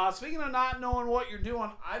 Speaking of not knowing what you're doing,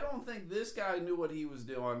 I don't think this guy knew what he was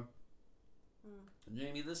doing.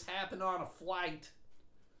 Jamie, this happened on a flight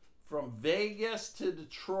from Vegas to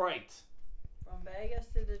Detroit. From Vegas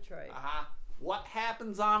to Detroit. What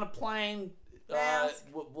happens on a plane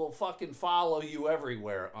will fucking follow you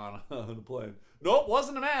everywhere on a plane. Nope,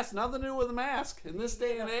 wasn't a mask. Nothing to do with a mask. In this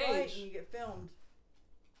day and age. And you get filmed.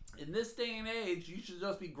 In this day and age, you should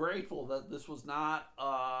just be grateful that this was not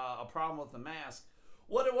a problem with the mask.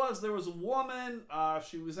 What it was, there was a woman,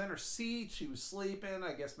 she was in her seat, she was sleeping,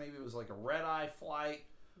 I guess maybe it was like a red-eye flight.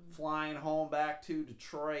 flying home back to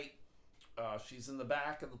Detroit. She's in the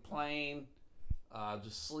back of the plane,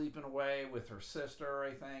 just sleeping away with her sister,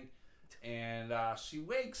 I think. And she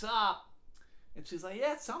wakes up, and she's like,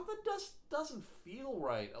 yeah, something doesn't feel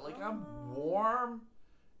right. Like, I'm warm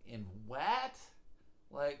and wet.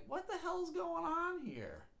 Like, what the hell's going on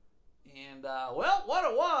here? And, well,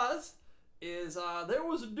 what it was is there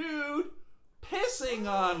was a dude pissing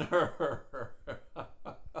on her.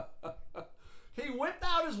 He whipped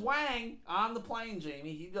out his wang on the plane,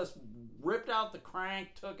 Jamie. He just ripped out the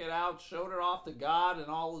crank, took it out, showed it off to God in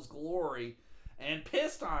all his glory, and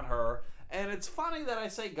pissed on her. And it's funny that I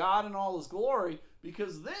say God in all his glory,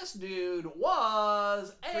 because this dude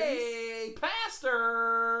was a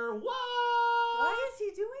pastor. What? Why is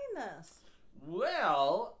he doing this?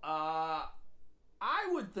 Well, I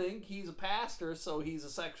would think he's a pastor, so he's a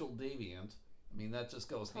sexual deviant. I mean, that just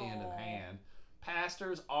goes hand in hand.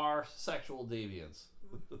 Pastors are sexual deviants.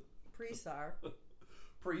 Priests are.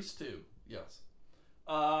 Priests too, yes.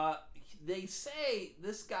 They say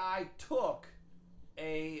this guy took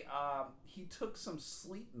he took some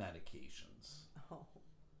sleep medications. Oh.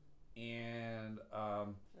 And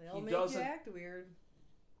They'll make you act weird.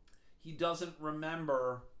 He doesn't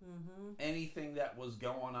remember anything that was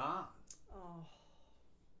going on. Oh.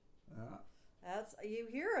 Yeah. You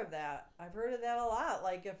hear of that. I've heard of that a lot.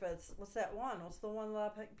 Like if it's, what's that one? What's the one a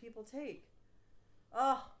lot of people take?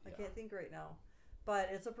 Oh, I can't think right now. But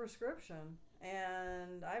it's a prescription.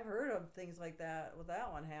 And I've heard of things like that with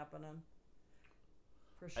that one happening.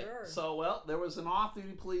 For sure. There was an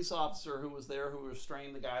off-duty police officer who was there who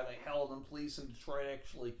restrained the guy. They held him. Police in Detroit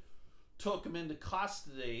actually took him into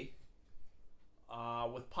custody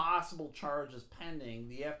with possible charges pending.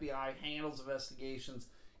 The FBI handles investigations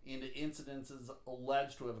into incidences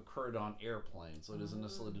alleged to have occurred on airplanes. So it isn't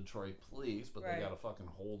necessarily Detroit police, but they got to fucking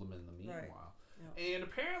hold him in the meanwhile. Right. Yep. And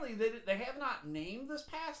apparently they have not named this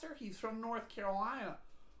pastor. He's from North Carolina.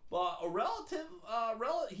 But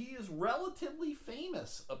he is relatively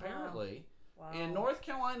famous, apparently. Wow. And North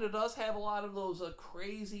Carolina does have a lot of those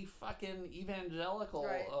crazy fucking evangelical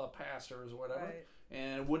pastors or whatever. Right.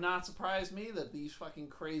 And it would not surprise me that these fucking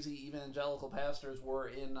crazy evangelical pastors were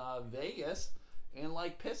in Vegas and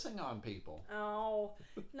like pissing on people. Oh,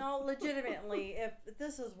 no, legitimately, if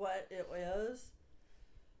this is what it is,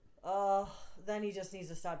 then he just needs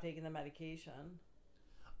to stop taking the medication.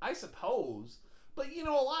 I suppose. But, you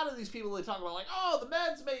know, a lot of these people, they talk about, like, oh, the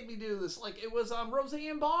meds made me do this. Like, it was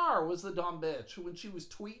Roseanne Barr was the dumb bitch when she was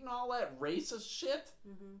tweeting all that racist shit.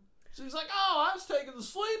 Mm-hmm. She was like, oh, I was taking the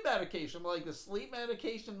sleep medication. I'm like, the sleep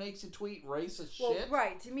medication makes you tweet racist shit?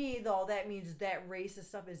 Right. To me, though, that means that racist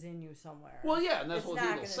stuff is in you somewhere. Well, yeah, and that's what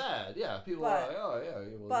people said. Yeah, people are like, oh, yeah.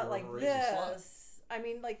 Well, but, like, this, I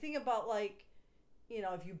mean, like, think about, like, you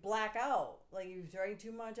know, if you black out, like, you drink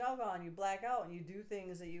too much alcohol and you black out and you do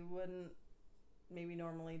things that you wouldn't maybe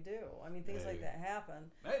normally do. I mean, things like that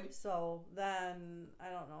happen. Maybe. So then,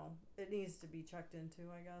 I don't know. It needs to be checked into,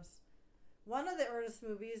 I guess. One of the Ernest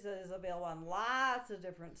movies that is available on lots of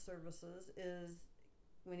different services is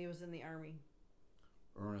when he was in the Army.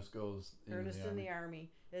 Ernest in the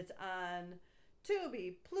Army. It's on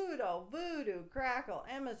Tubi, Pluto, Vudu, Crackle,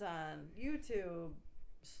 Amazon, YouTube,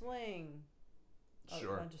 Sling.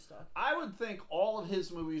 Sure. A bunch of stuff. I would think all of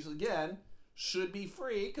his movies, again, should be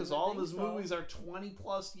free because all of his movies are 20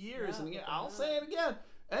 plus years. And again, I'll say it again.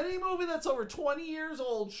 Any movie that's over 20 years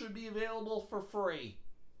old should be available for free.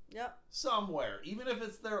 Yep. Somewhere. Even if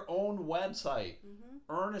it's their own website. Mm-hmm.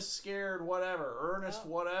 Ernest Scared whatever. Ernest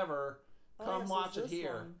whatever. Come watch it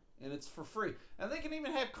here. One. And it's for free. And they can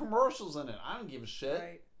even have commercials in it. I don't give a shit.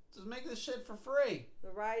 Right. Just make this shit for free.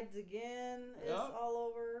 The Rides Again is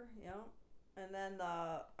all over. Yep. And then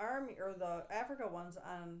the Army or the Africa one's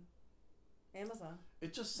on Amazon.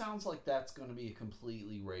 It just sounds like that's going to be a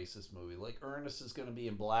completely racist movie. Like Ernest is going to be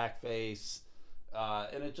in blackface,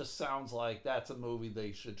 and it just sounds like that's a movie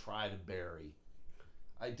they should try to bury.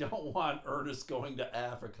 I don't want Ernest going to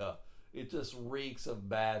Africa. It just reeks of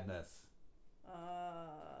badness.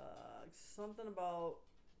 Something about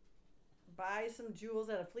buy some jewels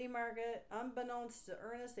at a flea market. Unbeknownst to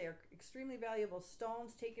Ernest, they are extremely valuable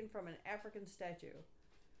stones taken from an African statue.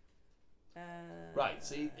 Right.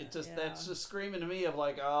 See, that's just screaming to me of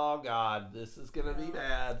like, oh God, this is gonna be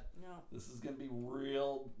bad. No, this is gonna be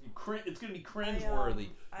real. It's gonna be cringeworthy.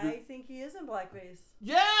 I think he is in blackface.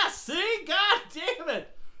 Yeah. See, God damn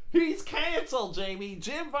it, he's canceled, Jamie.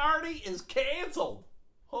 Jim Varney is canceled.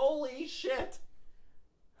 Holy shit.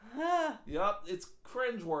 Yep, it's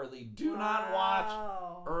cringeworthy. Do not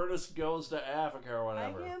watch Ernest Goes to Africa or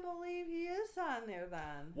whatever. I can't believe he is on there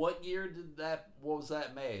then. What year was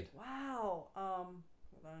that made? Wow.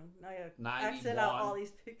 Hold on. Now I gotta 91. exit out all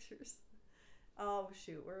these pictures. Oh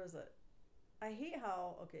shoot, where is it? I hate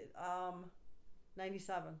how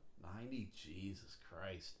 97. 90, Jesus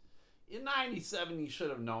Christ. In 97, you should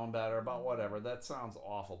have known better about whatever. That sounds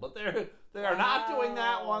awful. But they are not doing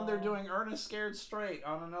that one. They're doing Ernest Scared Straight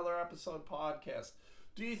on another episode podcast.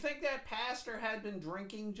 Do you think that pastor had been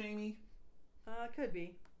drinking, Jamie? Could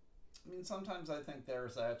be. I mean, sometimes I think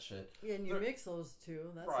there's that shit. Yeah, and you mix those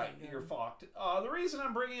two. That's right, you're fucked. The reason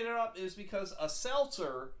I'm bringing it up is because a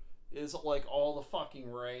seltzer is like all the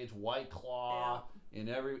fucking rage. White Claw, and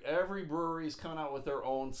every brewery's coming out with their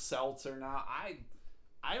own seltzer now.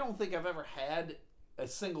 I don't think I've ever had a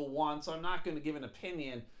single one, so I'm not going to give an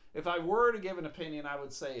opinion. If I were to give an opinion, I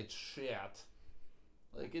would say it's shit.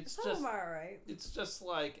 Like it's Some just, of them are alright. It's just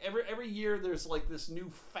like every year there's like this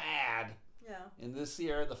new fad. Yeah. And this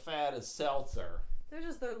year the fad is seltzer. They're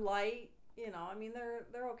light, you know. I mean,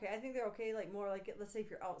 they're okay. I think they're okay. Like more like, let's say if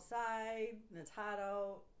you're outside and it's hot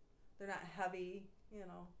out, they're not heavy. You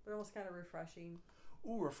know, they're almost kind of refreshing.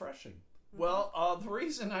 Ooh, refreshing. Mm-hmm. Well, the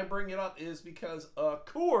reason I bring it up is because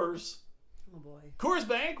Coors. Oh boy. Coors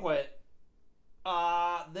Banquet.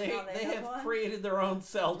 They have created their own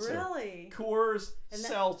seltzer. Really? Coors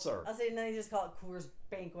Seltzer. I'll say then they just call it Coors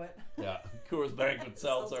Banquet. Yeah, Coors Banquet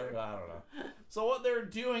Seltzer. I don't know. So what they're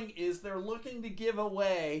doing is they're looking to give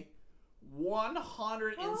away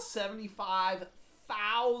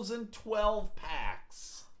 175,000 12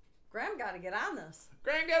 packs. Graham got to get on this.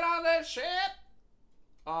 Graham, get on that shit.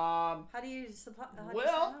 How do you sign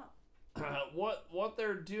up? What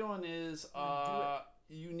they're doing is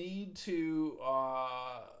you need to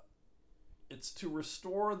it's to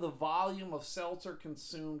restore the volume of seltzer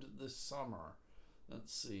consumed this summer.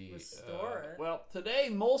 Let's see. Restore it. Well, today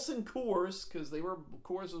Molson Coors, because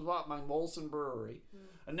Coors was bought by Molson Brewery,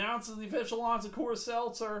 announces the official launch of Coors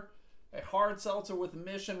Seltzer, a hard seltzer with a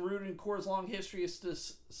mission rooted in Coors' long history of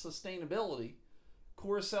sustainability.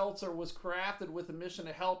 Coors Seltzer was crafted with a mission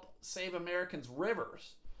to help save Americans'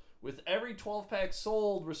 rivers, with every 12-pack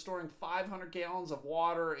sold restoring 500 gallons of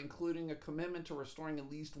water, including a commitment to restoring at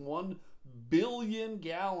least 1 billion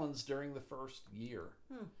gallons during the first year.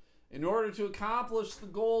 In order to accomplish the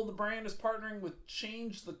goal, the brand is partnering with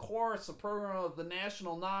Change the Course, a program of the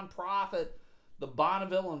national nonprofit, the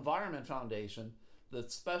Bonneville Environment Foundation,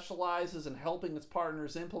 that specializes in helping its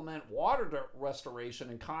partners implement water restoration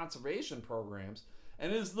and conservation programs,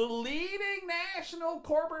 and is the leading national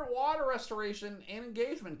corporate water restoration and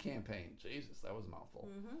engagement campaign. Jesus, that was a mouthful.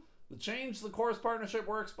 The Change the Course partnership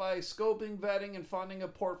works by scoping, vetting, and funding a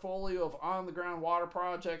portfolio of on-the-ground water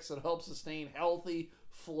projects that help sustain healthy,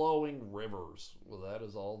 flowing rivers. Well, that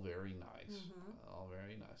is all very nice. All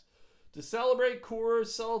very nice. To celebrate Coors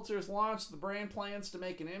Seltzer's launch, the brand plans to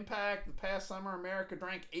make an impact. The past summer, America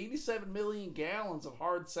drank 87 million gallons of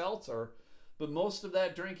hard seltzer, but most of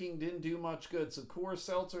that drinking didn't do much good. So Coors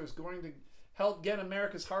Seltzer is going to help get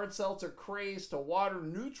America's hard seltzer craze to water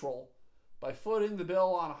neutral by footing the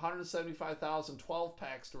bill on 175,000 12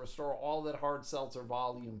 packs to restore all that hard seltzer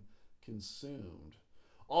volume consumed.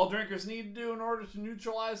 All drinkers need to do in order to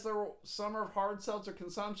neutralize their summer of hard seltzer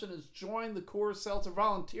consumption is join the Coors Seltzer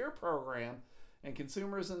Volunteer Program, and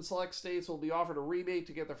consumers in select states will be offered a rebate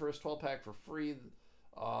to get their first 12-pack for free.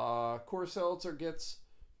 Coors Seltzer gets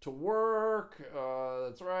to work.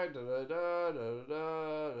 That's right. I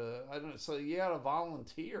don't know. So you got to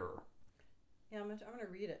volunteer. Yeah, I'm going to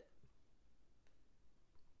read it.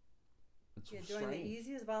 It's join the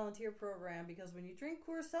easiest volunteer program because when you drink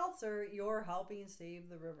Coors Seltzer, you're helping save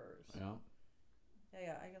the rivers. Yeah,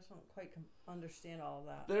 I guess I don't quite understand all of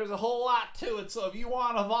that. There's a whole lot to it, so if you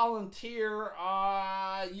want to volunteer,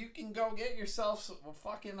 you can go get yourself a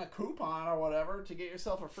coupon or whatever to get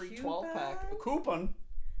yourself a free 12-pack. A coupon.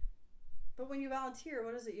 But when you volunteer,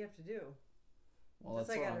 what is it you have to do? Well, that's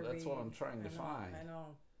what I'm trying to find. I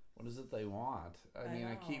know. What is it they want?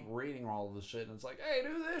 I keep reading all of this shit, and it's like, hey,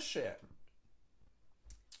 do this shit.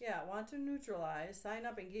 Yeah, want to neutralize, sign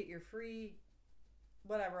up and get your free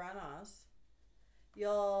whatever on us.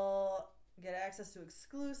 You'll get access to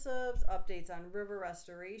exclusives, updates on river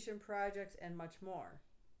restoration projects, and much more.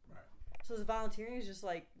 Right. So is volunteering is just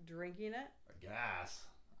like drinking it? I guess.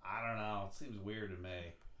 I don't know. It seems weird to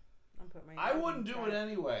me. I wouldn't do it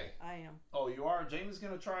anyway. I am. Oh, you are? Jamie's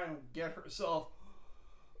going to try and get herself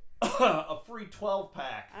a free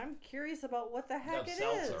 12-pack. I'm curious about what the heck it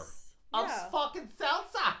seltzer. Is. Of fucking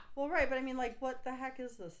seltzer. Well, right, but I mean, like, what the heck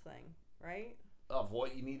is this thing, right? Of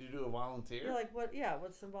what you need to do to volunteer? You're like, what? Yeah,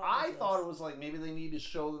 what's involved? I thought it was like maybe they need to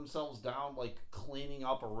show themselves down, like cleaning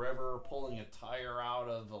up a river, pulling a tire out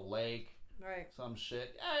of a lake. Right. Some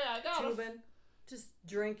shit. Yeah, I got it. Just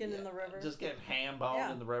drinking in the river. Just getting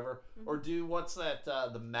ham-boned in the river. Mm-hmm. Or do, what's that,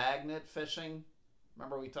 the magnet fishing?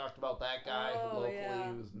 Remember we taled about that guy locally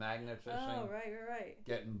who was magnet fishing? Oh, right.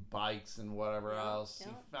 Getting bikes and whatever else.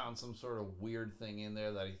 He found some sort of weird thing in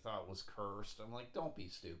there that he thought was cursed. I'm like, don't be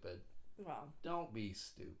stupid. Wow. Don't be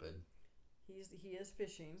stupid. He is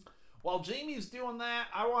fishing. While Jamie's doing that,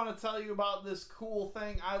 I want to tell you about this cool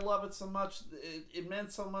thing. I love it so much. It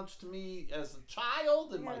meant so much to me as a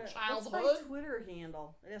child in my childhood. What's my Twitter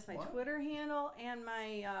handle? That's my Twitter handle and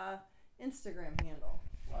my Instagram handle.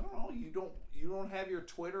 I don't know. You don't have your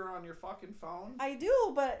Twitter on your fucking phone? I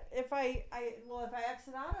do, but if I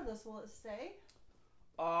exit out of this, will it stay?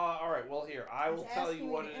 All right. Well, here I will tell you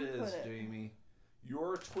what it is, Jamie.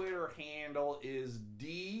 Your Twitter handle is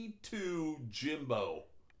D2Jimbo.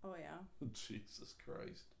 Oh yeah. Jesus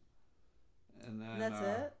Christ. And then that's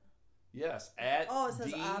it? Yes, at it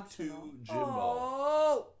says D2Jimbo.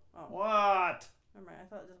 Oh. What? Never mind, I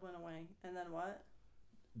thought it just went away. And then what?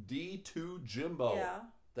 D2Jimbo. Yeah.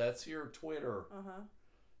 That's your Twitter. Uh-huh.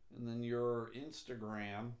 And then your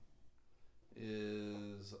Instagram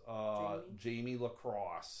is Jamie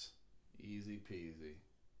Lacrosse. Easy peasy.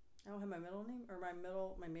 I don't have my middle name or my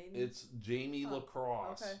maiden name? It's Jamie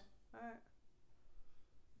Lacrosse. Okay. All right.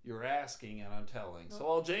 You're asking and I'm telling. So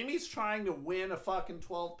while Jamie's trying to win a fucking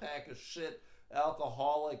 12-pack of shit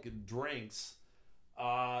alcoholic drinks,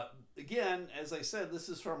 again, as I said, this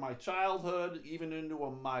is from my childhood, even into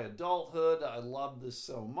my adulthood. I love this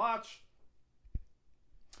so much.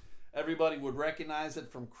 Everybody would recognize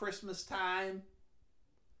it from Christmas time.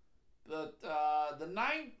 But the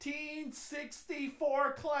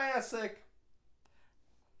 1964 classic,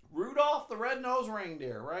 Rudolph the Red-Nosed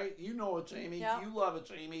Reindeer, right? You know it, Jamie. Yep. You love it,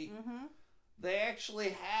 Jamie. Mm-hmm. They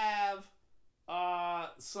actually have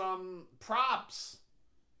some props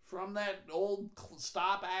from that old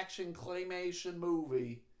stop-action claymation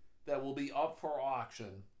movie that will be up for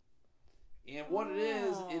auction. And what it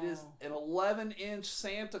is an 11-inch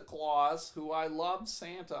Santa Claus, who I loved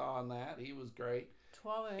Santa on that. He was great.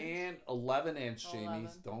 12-inch. And 11-inch, Jamie.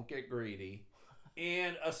 Don't get greedy.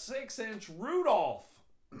 And a 6-inch Rudolph.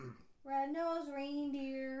 Red-nosed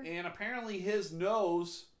reindeer. And apparently his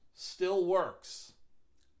nose still works.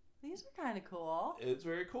 These are kind of cool. It's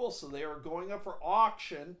very cool. So they are going up for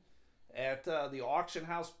auction at the auction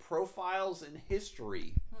house Profiles in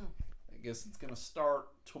History. I guess it's going to start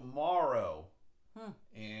tomorrow.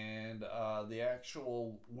 And the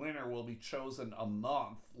actual winner will be chosen a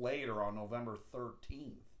month later on November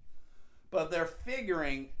 13th. But they're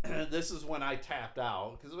figuring, this is when I tapped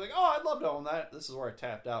out, because like, oh, I'd love to own that. This is where I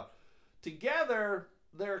tapped out. Together,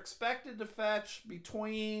 they're expected to fetch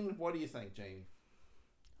between, what do you think, Jamie?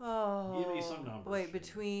 Oh. Give me some numbers. Wait,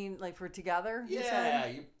 between, like for together?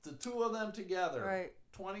 Yeah, the two of them together. Right.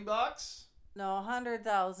 $20? No,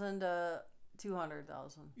 100,000 to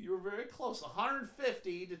 200,000. You were very close.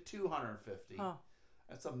 150 to 250. Huh.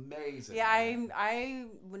 That's amazing. Yeah, I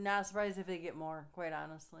would not surprised if they get more, quite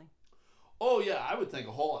honestly. Oh yeah, I would think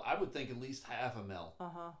at least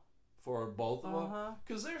 $500,000. For both of them.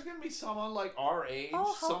 Because there's going to be someone like our age,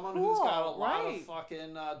 someone who's got a lot of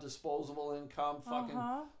fucking disposable income, fucking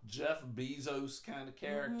Jeff Bezos kind of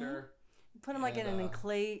character. Put him like in an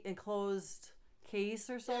enclosed case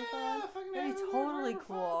or something. Yeah, fucking that'd be totally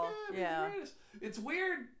cool. Yeah. It's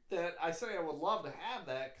weird that I say I would love to have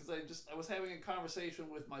that because I was having a conversation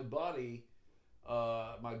with my buddy,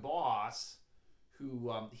 my boss,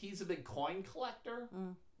 who he's a big coin collector.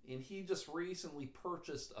 And he just recently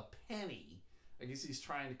purchased a penny. I guess he's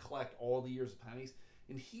trying to collect all the years of pennies.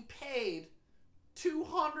 And he paid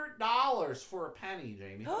 $200 for a penny,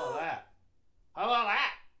 Jamie. How about that? How about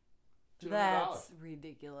that? $200. That's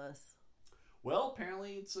ridiculous. Well,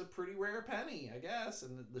 apparently it's a pretty rare penny, I guess.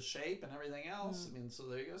 And the shape and everything else. I mean, so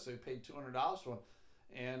there you go. So he paid $200 for one.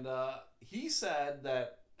 And he said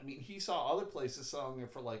that, I mean, he saw other places selling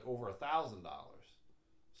it for like over $1,000.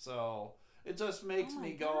 So it just makes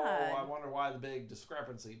me go, oh, I wonder why the big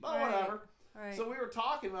discrepancy. But whatever. Right. So we were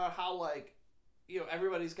talking about how, like, you know,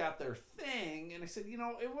 everybody's got their thing. And I said, you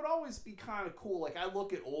know, it would always be kind of cool. Like, I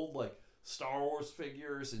look at old, like, Star Wars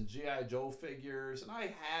figures and G.I. Joe figures. And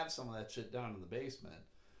I have some of that shit down in the basement.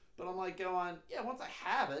 But I'm like going, yeah, once I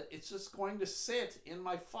have it, it's just going to sit in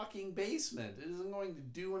my fucking basement. It isn't going to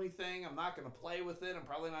do anything. I'm not going to play with it. I'm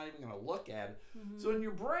probably not even going to look at it. So in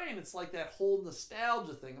your brain, it's like that whole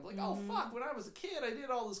nostalgia thing. I'm like, oh, fuck, when I was a kid, I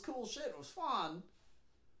did all this cool shit. It was fun.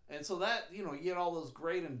 And so that, you know, you get all those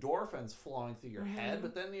great endorphins flowing through your head.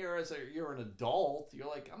 But then you're an adult, you're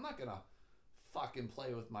like, I'm not going to fucking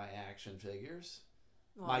play with my action figures.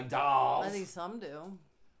 Well, my dolls. I think some do.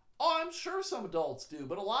 Oh, I'm sure some adults do,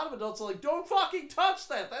 but a lot of adults are like, don't fucking touch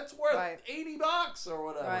that. That's worth Right. $80 or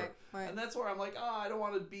whatever. Right. And that's where I'm like, oh, I don't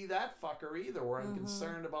want to be that fucker either, where I'm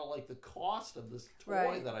concerned about like the cost of this toy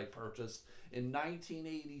Right. that I purchased in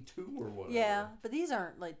 1982 or whatever. Yeah, but these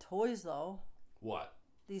aren't like toys though. What?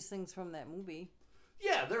 These things from that movie.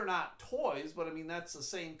 Yeah, they're not toys, but I mean, that's the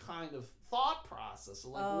same kind of thought process.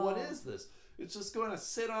 Like, what is this? It's just going to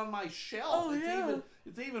sit on my shelf. Oh, yeah.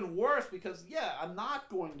 It's even worse because, yeah, I'm not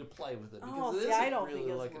going to play with it because Oh, it see, isn't I don't really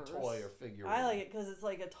think it's like worse. a toy or figure. I like it because it's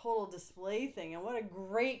like a total display thing, and what a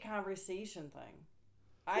great conversation thing.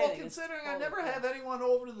 Well, considering I never have anyone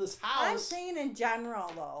over to this house. I'm saying in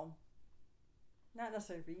general, though. Not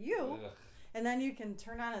necessarily for you. Ugh. And then you can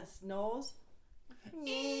turn on its nose.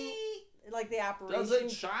 Like the operation. Does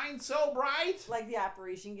it shine so bright? Like the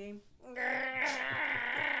operation game.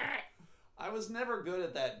 I was never good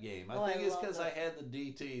at that game. I think it's because I had the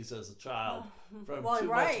DTs as a child from too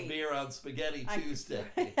much beer on Spaghetti Tuesday.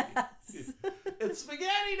 Yes. It's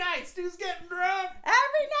spaghetti night. Stu's getting drunk.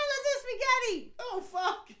 Every night let's do spaghetti. Oh,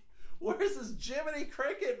 fuck. Where's this Jiminy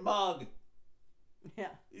Cricket mug? Yeah.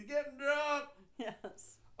 He's getting drunk.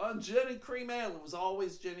 Yes. On Jenny Cream Ale. It was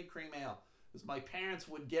always Jenny Cream Ale. Because my parents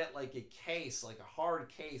would get like a case, like a hard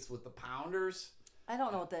case with the pounders. I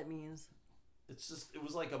don't know what that means. It's just, it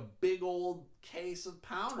was like a big old case of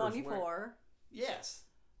pounders. 24 Yes.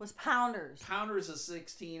 was pounders. Pounders is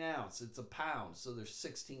 16 ounce. It's a pound, so there's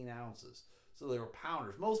 16 ounces. So they were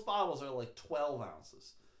pounders. Most bottles are like 12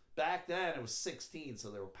 ounces. Back then it was 16, so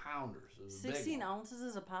they were pounders. It was 16 ounces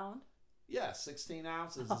is a pound? Yeah, 16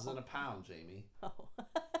 ounces is in a pound, Jamie. Oh.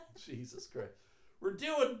 Jesus Christ. We're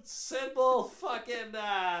doing simple fucking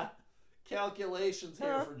calculations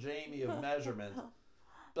here for Jamie of measurement.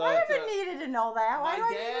 But, I never needed to know that. Why do I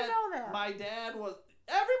need to know that? My dad was...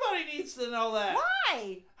 Everybody needs to know that.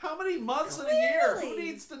 Why? How many months in a year? Who Clearly.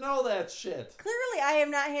 needs to know that shit? Clearly, I have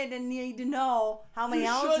not had to need to know how many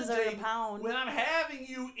ounces are in a pound. When I'm having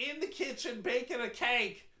you in the kitchen baking a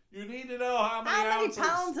cake, you need to know how many ounces. How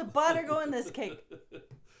many pounds of butter go in this cake?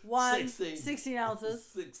 16 ounces.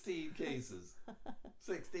 16 cases.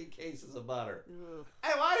 16 cases of butter. Ugh.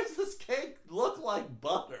 Hey, why does this cake look like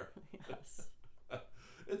butter? Yes.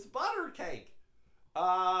 It's butter cake.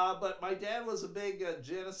 But my dad was a big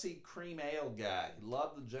Genesee cream ale guy. He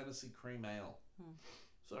loved the Genesee cream ale.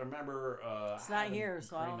 So I remember... it's not here,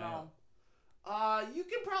 so I don't know. You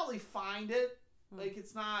can probably find it. Like,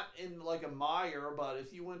 it's not in, like, a Meijer, but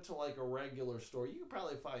if you went to, like, a regular store, you could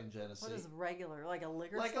probably find Genesee. What is regular? Like a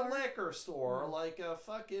liquor store? Like a liquor store, or like a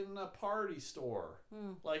fucking party store.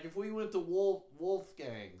 Hmm. Like, if we went to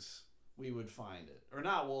Wolfgang's, we would find it. Or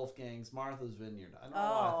not Wolfgang's, Martha's Vineyard. I don't know why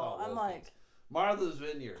I thought I'm Wolfgang's. like... Martha's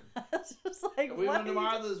Vineyard. It's just like, If we what went to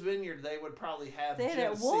Martha's Vineyard, they would probably have They had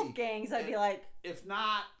Genesee. at Wolfgang's, I'd be like... If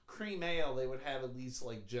not cream ale, they would have at least,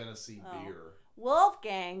 like, Genesee beer.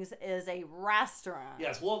 Wolfgang's is a restaurant.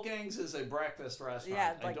 Yes, Wolfgang's is a breakfast restaurant.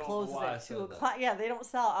 Yeah, like I don't closes know why at I 2 said o'clock. Yeah, they don't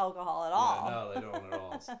sell alcohol at all. Yeah, no, they don't at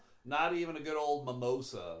all. It's not even a good old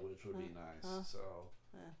mimosa, which would be nice. So,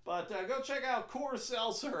 but go check out Coors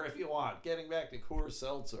Seltzer if you want. Getting back to Coors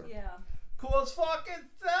Seltzer. Yeah. Coors fucking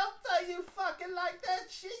Seltzer, you fucking like that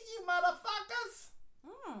shit, you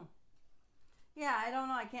motherfuckers? Yeah, I don't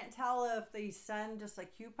know. I can't tell if they send just a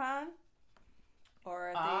coupon or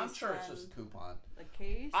if they I'm sure it's send just a coupon. a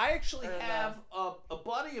case. I actually have a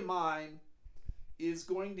buddy of mine is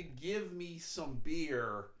going to give me some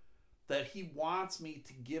beer that he wants me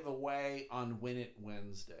to give away on Win It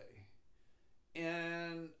Wednesday.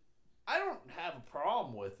 And I don't have a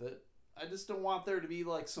problem with it. I just don't want there to be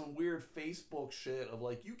like some weird Facebook shit of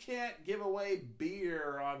like, you can't give away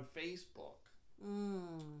beer on Facebook.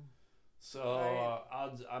 So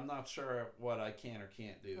I'm not sure what I can or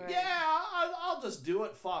can't do. Right. Yeah, I'll just do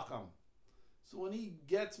it. Fuck him. So when he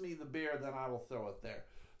gets me the beer, then I will throw it there.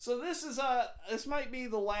 So this might be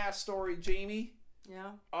the last story, Jamie.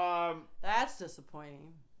 Yeah. That's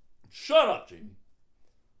disappointing. Shut up, Jamie.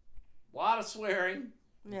 A lot of swearing.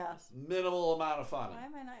 Yes. Minimal amount of funny.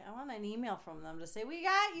 I want an email from them to say, we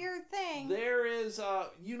got your thing. There is,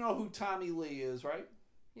 you know who Tommy Lee is, right?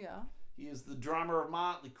 Yeah. He is the drummer of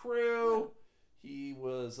Motley Crue. He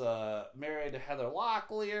was married to Heather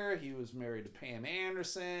Locklear. He was married to Pam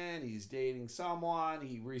Anderson. He's dating someone.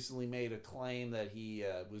 He recently made a claim that he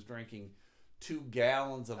was drinking 2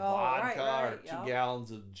 gallons of vodka or 2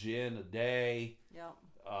 gallons of gin a day. Yep.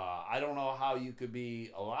 I don't know how you could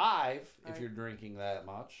be alive if you're drinking that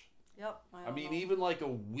much. Yep. I mean, even like a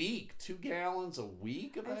week, 2 gallons a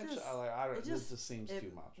week of that. It just seems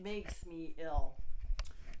too much. It makes me ill.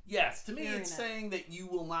 Yes, to me, it's saying that you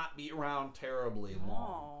will not be around terribly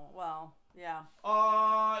long. Oh, well. Yeah.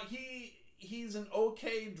 He's an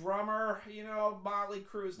okay drummer. You know, Motley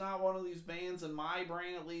Crue is not one of these bands in my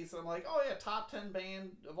brain, at least. I'm like, oh yeah, top 10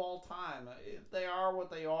 band of all time. They are what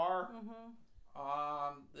they are.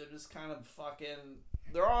 They're just kind of fucking.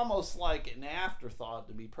 They're almost like an afterthought,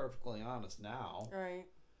 to be perfectly honest. Now, Right.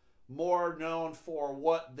 more known for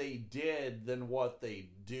what they did than what they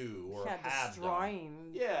do or have destroying.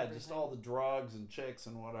 done. Yeah, everything. just all the drugs and chicks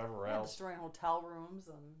and whatever else. Destroying hotel rooms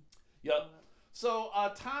and. Yep. So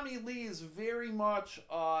Tommy Lee is very much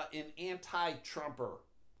an anti-Trumper.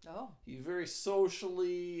 Oh. He's very social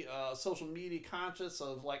media conscious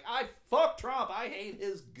of like, I fuck Trump, I hate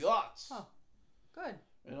his guts. Huh. Good.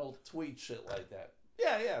 And he'll tweet shit like that.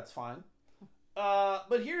 Yeah, it's fine.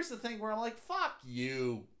 But here's the thing where I'm like, fuck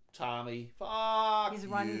you, Tommy. Fuck He's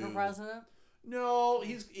running for president? No,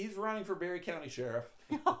 he's running for Berry County Sheriff.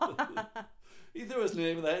 He threw his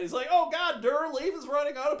name in that. He's like, oh God, Durr Leaf is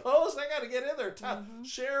running unopposed. I got to get in there.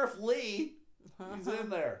 Sheriff Lee, he's in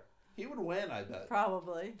there. He would win, I bet.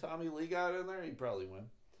 Probably. Tommy Lee got in there, he'd probably win.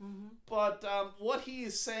 But what he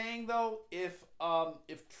is saying, though, if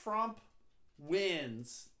Trump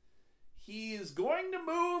wins, he is going to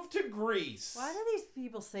move to Greece. Why do these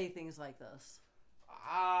people say things like this?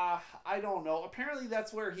 I don't know. Apparently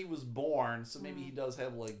that's where he was born, so maybe he does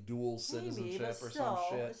have like dual citizenship or some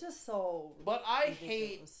shit. It's just so. But I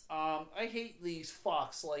hate these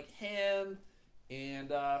fucks like him and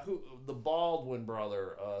the Baldwin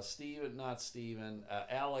brother,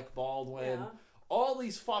 Alec Baldwin. Yeah. All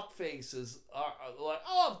these fuck faces are like,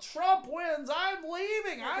 oh, if Trump wins, I'm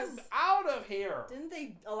leaving. I'm out of here. Didn't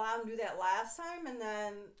they allow him to do that last time? And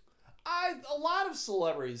then a lot of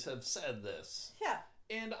celebrities have said this. Yeah.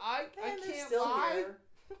 And I can't still lie. Here.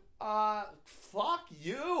 Fuck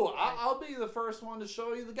you. Right. I'll be the first one to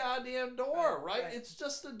show you the goddamn door, right? It's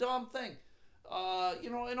just a dumb thing.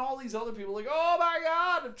 And all these other people like, oh my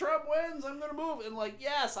God, if Trump wins, I'm going to move. And like,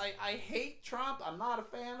 yes, I hate Trump. I'm not a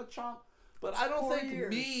fan of Trump. But I don't think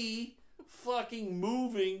me fucking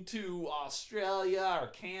moving to Australia or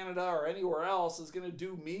Canada or anywhere else is going to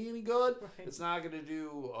do me any good. Right. It's not going to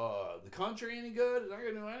do the country any good. It's not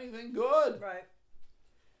going to do anything good. Right.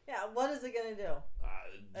 Yeah, what is it going to do?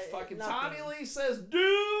 Fucking Tommy Lee says,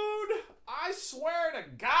 dude, I swear to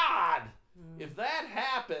God, if that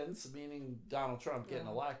happens, meaning Donald Trump getting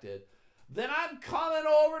elected, then I'm coming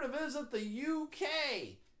over to visit the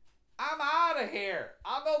UK. I'm out of here.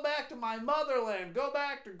 I'll go back to my motherland, go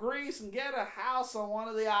back to Greece and get a house on one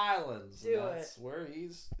of the islands. That's where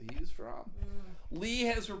he's from. Lee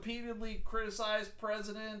has repeatedly criticized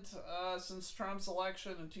President since Trump's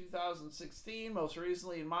election in 2016, most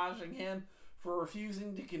recently admonishing him for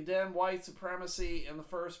refusing to condemn white supremacy in the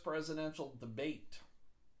first presidential debate.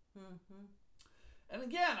 And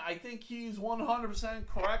again, I think he's 100%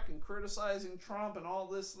 correct in criticizing Trump and all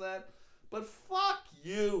this, that. But fuck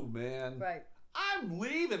you, man. Right. I'm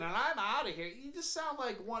leaving and I'm out of here. You just sound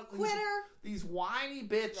like one these whiny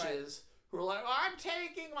bitches who are like, oh, I'm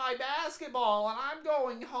taking my basketball and I'm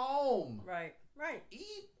going home. Right.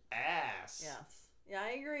 Eat ass. Yes. Yeah,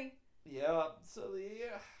 I agree. Yeah. So,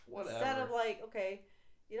 whatever. Instead of like, okay,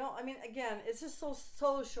 again, it's just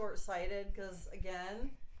so short-sighted because,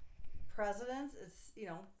 again, presidents, it's,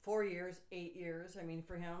 4 years, 8 years. I mean,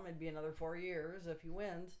 for him, it'd be another 4 years if he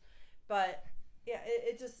wins. But, yeah,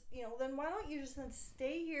 it just, then why don't you just then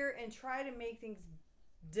stay here and try to make things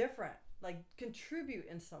different? Like, contribute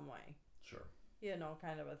in some way. Sure.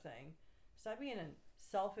 Kind of a thing. Stop being a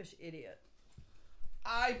selfish idiot.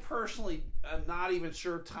 I personally am not even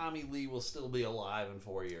sure Tommy Lee will still be alive in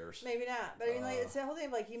 4 years. Maybe not. But, it's the whole thing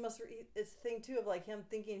of, like, it's the thing, too, of, like, him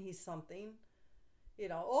thinking he's something.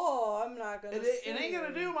 I'm not going to It ain't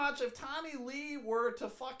going to do much. If Tommy Lee were to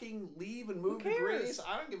fucking leave and move to Greece,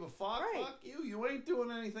 I don't give a fuck. Right. Fuck you. You ain't doing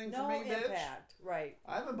anything for me, bitch. No impact. Right.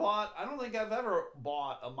 I don't think I've ever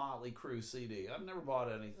bought a Motley Crue CD. I've never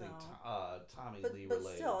bought anything Tommy Lee related.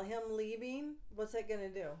 But still, him leaving, what's that going to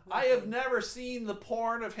do? Nothing. I have never seen the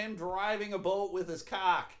porn of him driving a boat with his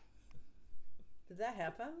cock. Did that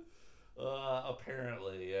happen?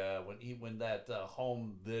 Apparently, yeah. When that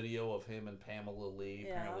home video of him and Pamela Lee,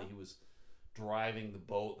 apparently he was driving the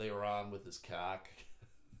boat they were on with his cock.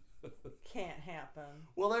 Can't happen.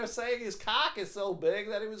 Well, they're saying his cock is so big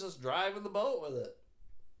that he was just driving the boat with it.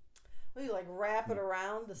 Well, you wrap it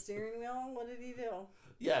around the steering wheel? What did he do?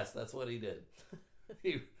 Yes, that's what he did.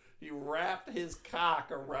 He wrapped his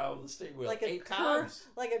cock around the steering wheel like 8 times.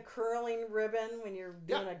 Like a curling ribbon when you're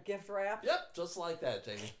doing a gift wrap? Yep, just like that,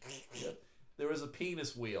 Jamie. Yep. There was a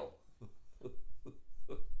penis wheel.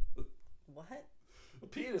 What? A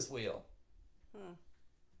penis wheel.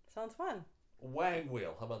 Sounds fun. Wang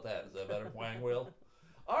Wheel. How about that? Is that better? Wang Wheel.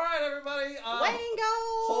 All right, everybody.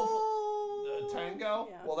 Wango. Tango.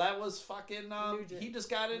 Yeah. Well, that was fucking. Nugent. He just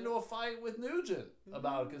got into a fight with Nugent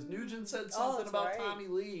about it because Nugent said something that's about right. Tommy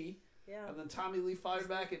Lee. Yeah. And then Tommy Lee fired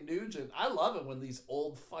back at Nugent. I love it when these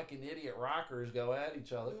old fucking idiot rockers go at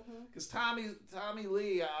each other. Because Tommy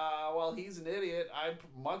Lee, while he's an idiot, I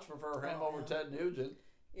much prefer him over Ted Nugent.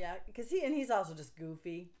 Yeah, because he's also just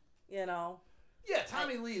goofy, you know. Yeah,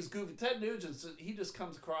 Tommy Lee is goofy. Ted Nugent, he just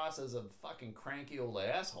comes across as a fucking cranky old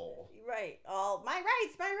asshole. Right. All my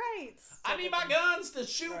rights. I need my guns to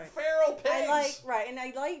shoot Right. feral pigs.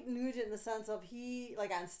 I like Nugent in the sense of he,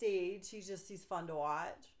 like on stage, he's fun to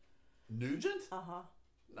watch. Nugent? Uh-huh.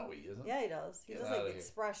 No, he isn't. Yeah, he does. He Get does outta like here.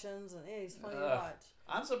 expressions and he's funny to watch.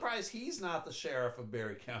 I'm surprised he's not the sheriff of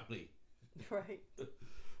Berry County. Right.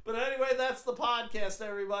 But anyway, that's the podcast,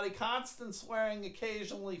 everybody. Constant swearing,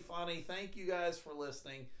 occasionally funny. Thank you guys for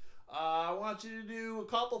listening. I want you to do a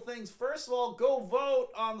couple things. First of all, go vote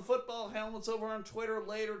on the football helmets over on Twitter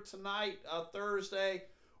later tonight, Thursday,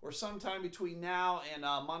 or sometime between now and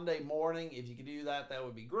Monday morning. If you could do that, that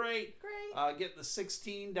would be great. Great. Get the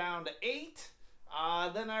 16 down to 8.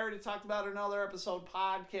 Then I already talked about another episode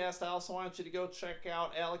podcast. I also want you to go check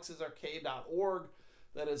out alexsarcade.org.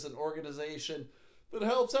 That is an organization that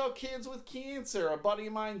helps out kids with cancer. A buddy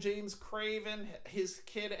of mine, James Craven, his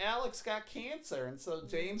kid Alex got cancer. And so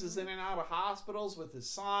James is in and out of hospitals with his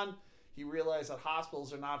son. He realized that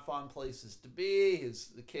hospitals are not fun places to be.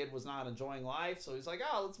 The kid was not enjoying life. So he's like,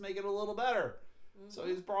 let's make it a little better. So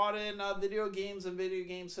he's brought in video games and video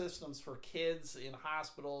game systems for kids in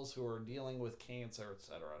hospitals who are dealing with cancer,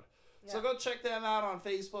 etc. Yeah. So go check that out on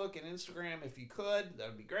Facebook and Instagram if you could. That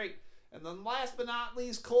would be great. And then last but not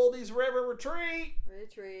least, Colby's River Retreat.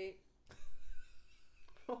 Retreat.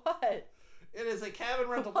 What? It is a cabin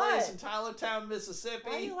rental What? place in Tylertown, Mississippi.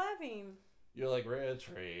 Why are you laughing? You're like,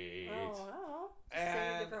 retreat. Oh, say it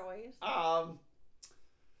And, different ways.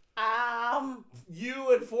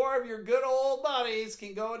 You and 4 of your good old buddies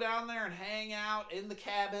can go down there and hang out in the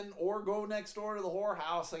cabin or go next door to the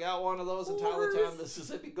whorehouse. I got one of those in Whores. Tylertown,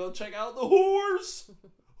 Mississippi. Go check out the whores.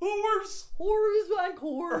 Whores. Whores like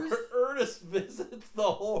whores. Ernest visits the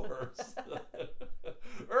whores.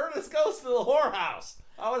 Ernest goes to the whorehouse.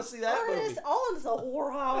 I want to see that movie. Owns a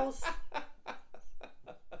whorehouse.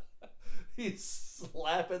 He's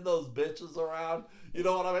slapping those bitches around. You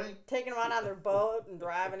know what I mean? Taking them on their boat and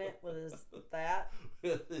driving it with his that.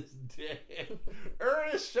 With his dick.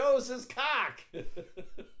 Ernest shows his cock.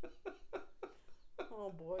 Oh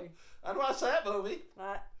boy. I'd watch that movie.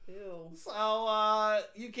 Ew. So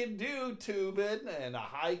you can do tubing and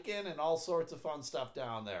hiking and all sorts of fun stuff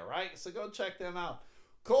down there, right? So go check them out.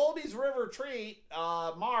 Colby's River Treat,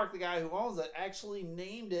 Mark, the guy who owns it, actually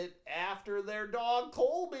named it after their dog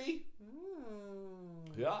Colby.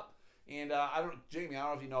 Yep. And Jamie, I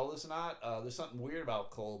don't know if you know this or not. There's something weird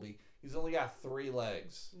about Colby. He's only got 3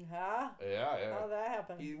 legs. Yeah? Yeah. How did that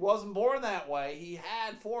happen? He wasn't born that way. He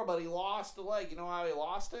had 4, but he lost a leg. You know how he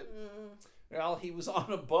lost it? Well, he was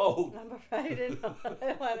on a boat. I didn't know.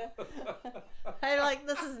 I'm like,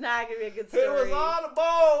 this is not going to be a good story. He was on a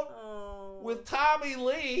boat Oh. with Tommy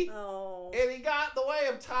Lee, Oh. and he got in the way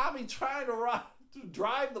of Tommy trying to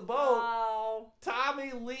drive the boat. Oh.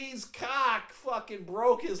 Tommy Lee's cock fucking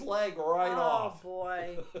broke his leg right off. Oh,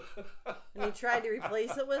 boy. And he tried to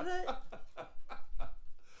replace it with it?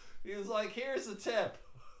 He was like, here's the tip.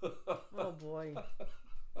 Oh, boy.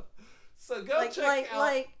 So go check out...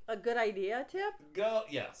 Like a good idea tip? Go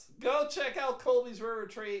check out Colby's River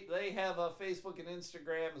Retreat. They have a Facebook and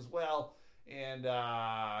Instagram as well. And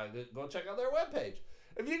go check out their webpage.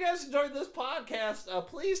 If you guys enjoyed this podcast,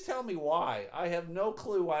 please tell me why. I have no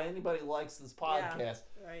clue why anybody likes this podcast. Yeah,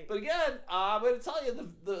 right. But again, I'm going to tell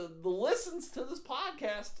you, the listens to this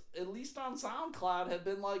podcast, at least on SoundCloud, have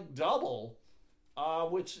been like double.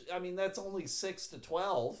 Which, I mean, that's only 6 to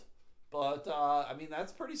 12. But, I mean,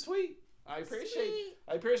 that's pretty sweet. I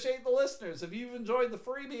appreciate the listeners. If you've enjoyed the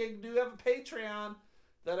freebie, I do have a Patreon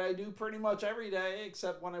that I do pretty much every day,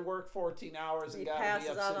 except when I work 14 hours and gotta be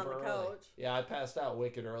up super early. Couch. Yeah, I passed out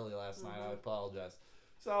wicked early last night. I apologize.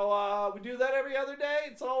 So we do that every other day.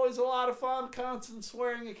 It's always a lot of fun. Constant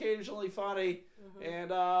swearing, occasionally funny.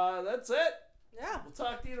 And that's it. Yeah. We'll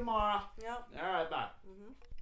talk to you tomorrow. Yep. All right, bye.